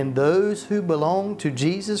 And those who belong to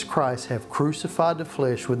Jesus Christ have crucified the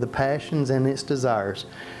flesh with the passions and its desires.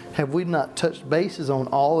 Have we not touched bases on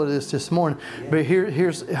all of this morning? Yeah. But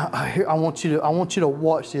here, I want you to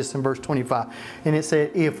watch this in verse 25. And it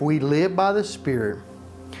said, if we live by the Spirit,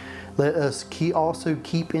 let us also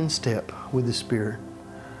keep in step with the Spirit.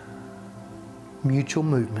 Mutual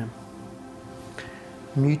movement.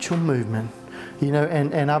 Mutual movement. You know,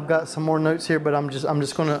 and I've got some more notes here, but I'm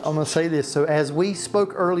gonna say this. So as we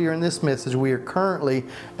spoke earlier in this message, we are currently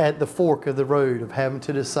at the fork of the road of having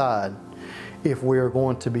to decide if we are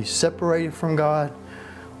going to be separated from God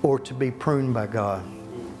or to be pruned by God.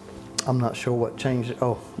 I'm not sure what changed.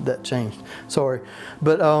 Oh, that changed. Sorry.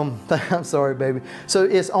 But I'm sorry, baby. So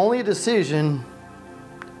it's only a decision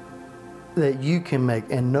that you can make,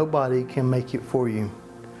 and nobody can make it for you.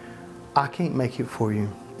 I can't make it for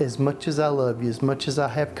you. As much as I love you, as much as I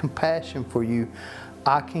have compassion for you,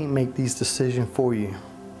 I can't make these decisions for you.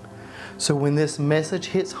 So when this message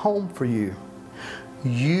hits home for you,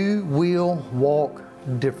 you will walk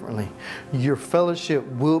differently. Your fellowship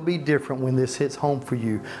will be different when this hits home for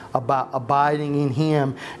you, about abiding in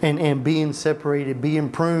Him and being separated, being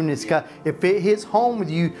pruned. If it hits home with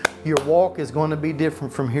you, your walk is going to be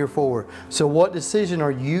different from here forward. So what decision are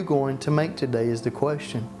you going to make today is the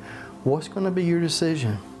question. What's going to be your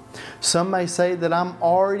decision? Some may say that I'm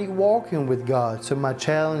already walking with God. So my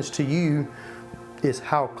challenge to you is,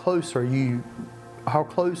 how close are you? How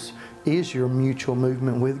close is your mutual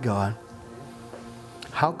movement with God?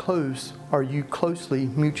 How close are you closely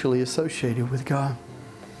mutually associated with God?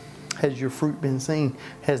 Has your fruit been seen?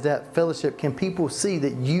 Has that fellowship? Can people see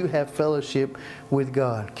that you have fellowship with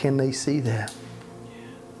God? Can they see that?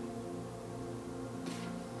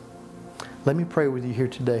 Let me pray with you here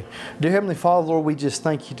today. Dear Heavenly Father, Lord, we just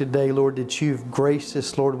thank you today, Lord, that you've graced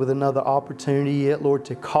us, Lord, with another opportunity yet, Lord,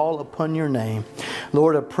 to call upon your name.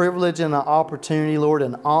 Lord, a privilege and an opportunity, Lord,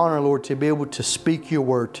 an honor, Lord, to be able to speak your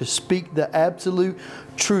word, to speak the absolute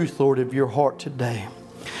truth, Lord, of your heart today.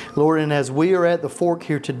 Lord, and as we are at the fork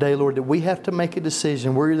here today, Lord, that we have to make a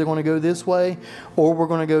decision. We're either going to go this way or we're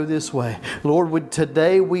going to go this way. Lord,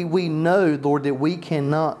 today we know, Lord, that we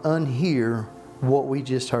cannot unhear what we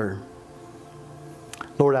just heard.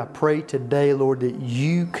 Lord, I pray today, Lord, that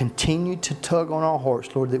you continue to tug on our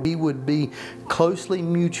hearts, Lord, that we would be closely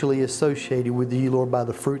mutually associated with you, Lord, by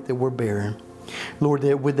the fruit that we're bearing. Lord,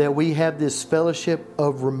 that we have this fellowship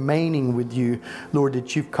of remaining with you, Lord,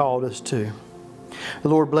 that you've called us to.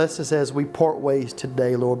 Lord, bless us as we part ways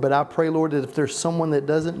today, Lord. But I pray, Lord, that if there's someone that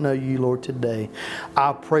doesn't know you, Lord, today,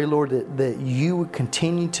 I pray, Lord, that you would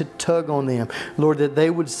continue to tug on them. Lord, that they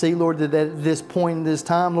would see, Lord, that at this point in this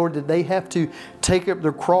time, Lord, that they have to take up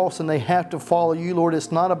their cross and they have to follow you, Lord.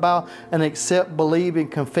 It's not about an accept, believe,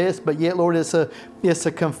 and confess, but yet, Lord, it's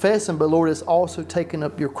a confessing, but Lord, it's also taking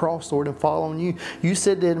up your cross, Lord, and following you. You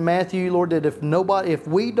said that in Matthew, Lord, that if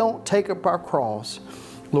we don't take up our cross,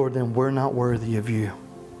 Lord, then we're not worthy of you.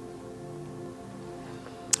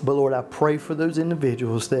 But Lord, I pray for those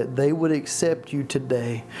individuals that they would accept you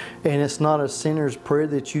today. And it's not a sinner's prayer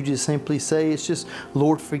that you just simply say. It's just,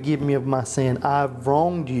 Lord, forgive me of my sin. I've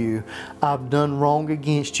wronged you. I've done wrong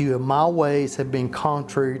against you. And my ways have been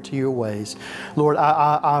contrary to your ways. Lord,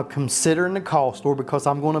 I'm considering the cost, Lord, because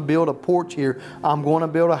I'm going to build a porch here. I'm going to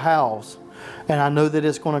build a house. And I know that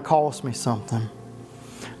it's going to cost me something.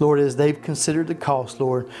 Lord, as they've considered the cost,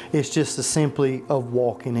 Lord, it's just a simply of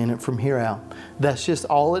walking in it from here out. That's just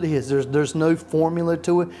all it is. There's no formula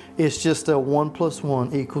to it. It's just a 1 + 1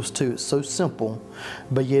 = 2. It's so simple,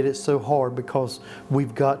 but yet it's so hard because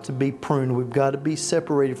we've got to be pruned. We've got to be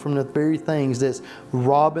separated from the very things that's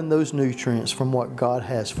robbing those nutrients from what God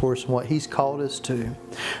has for us and what He's called us to.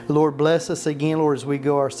 Lord, bless us again, Lord, as we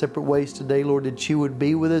go our separate ways today, Lord, that you would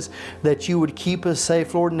be with us, that you would keep us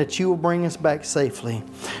safe, Lord, and that you will bring us back safely.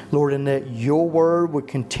 Lord, and that your word would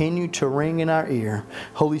continue to ring in our ear.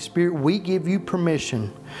 Holy Spirit, we give you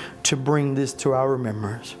permission to bring this to our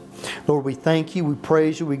remembrance. Lord, we thank you, we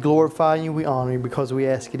praise you, we glorify you, we honor you because we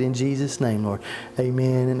ask it in Jesus' name, Lord.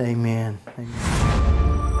 Amen and amen.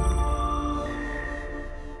 Amen.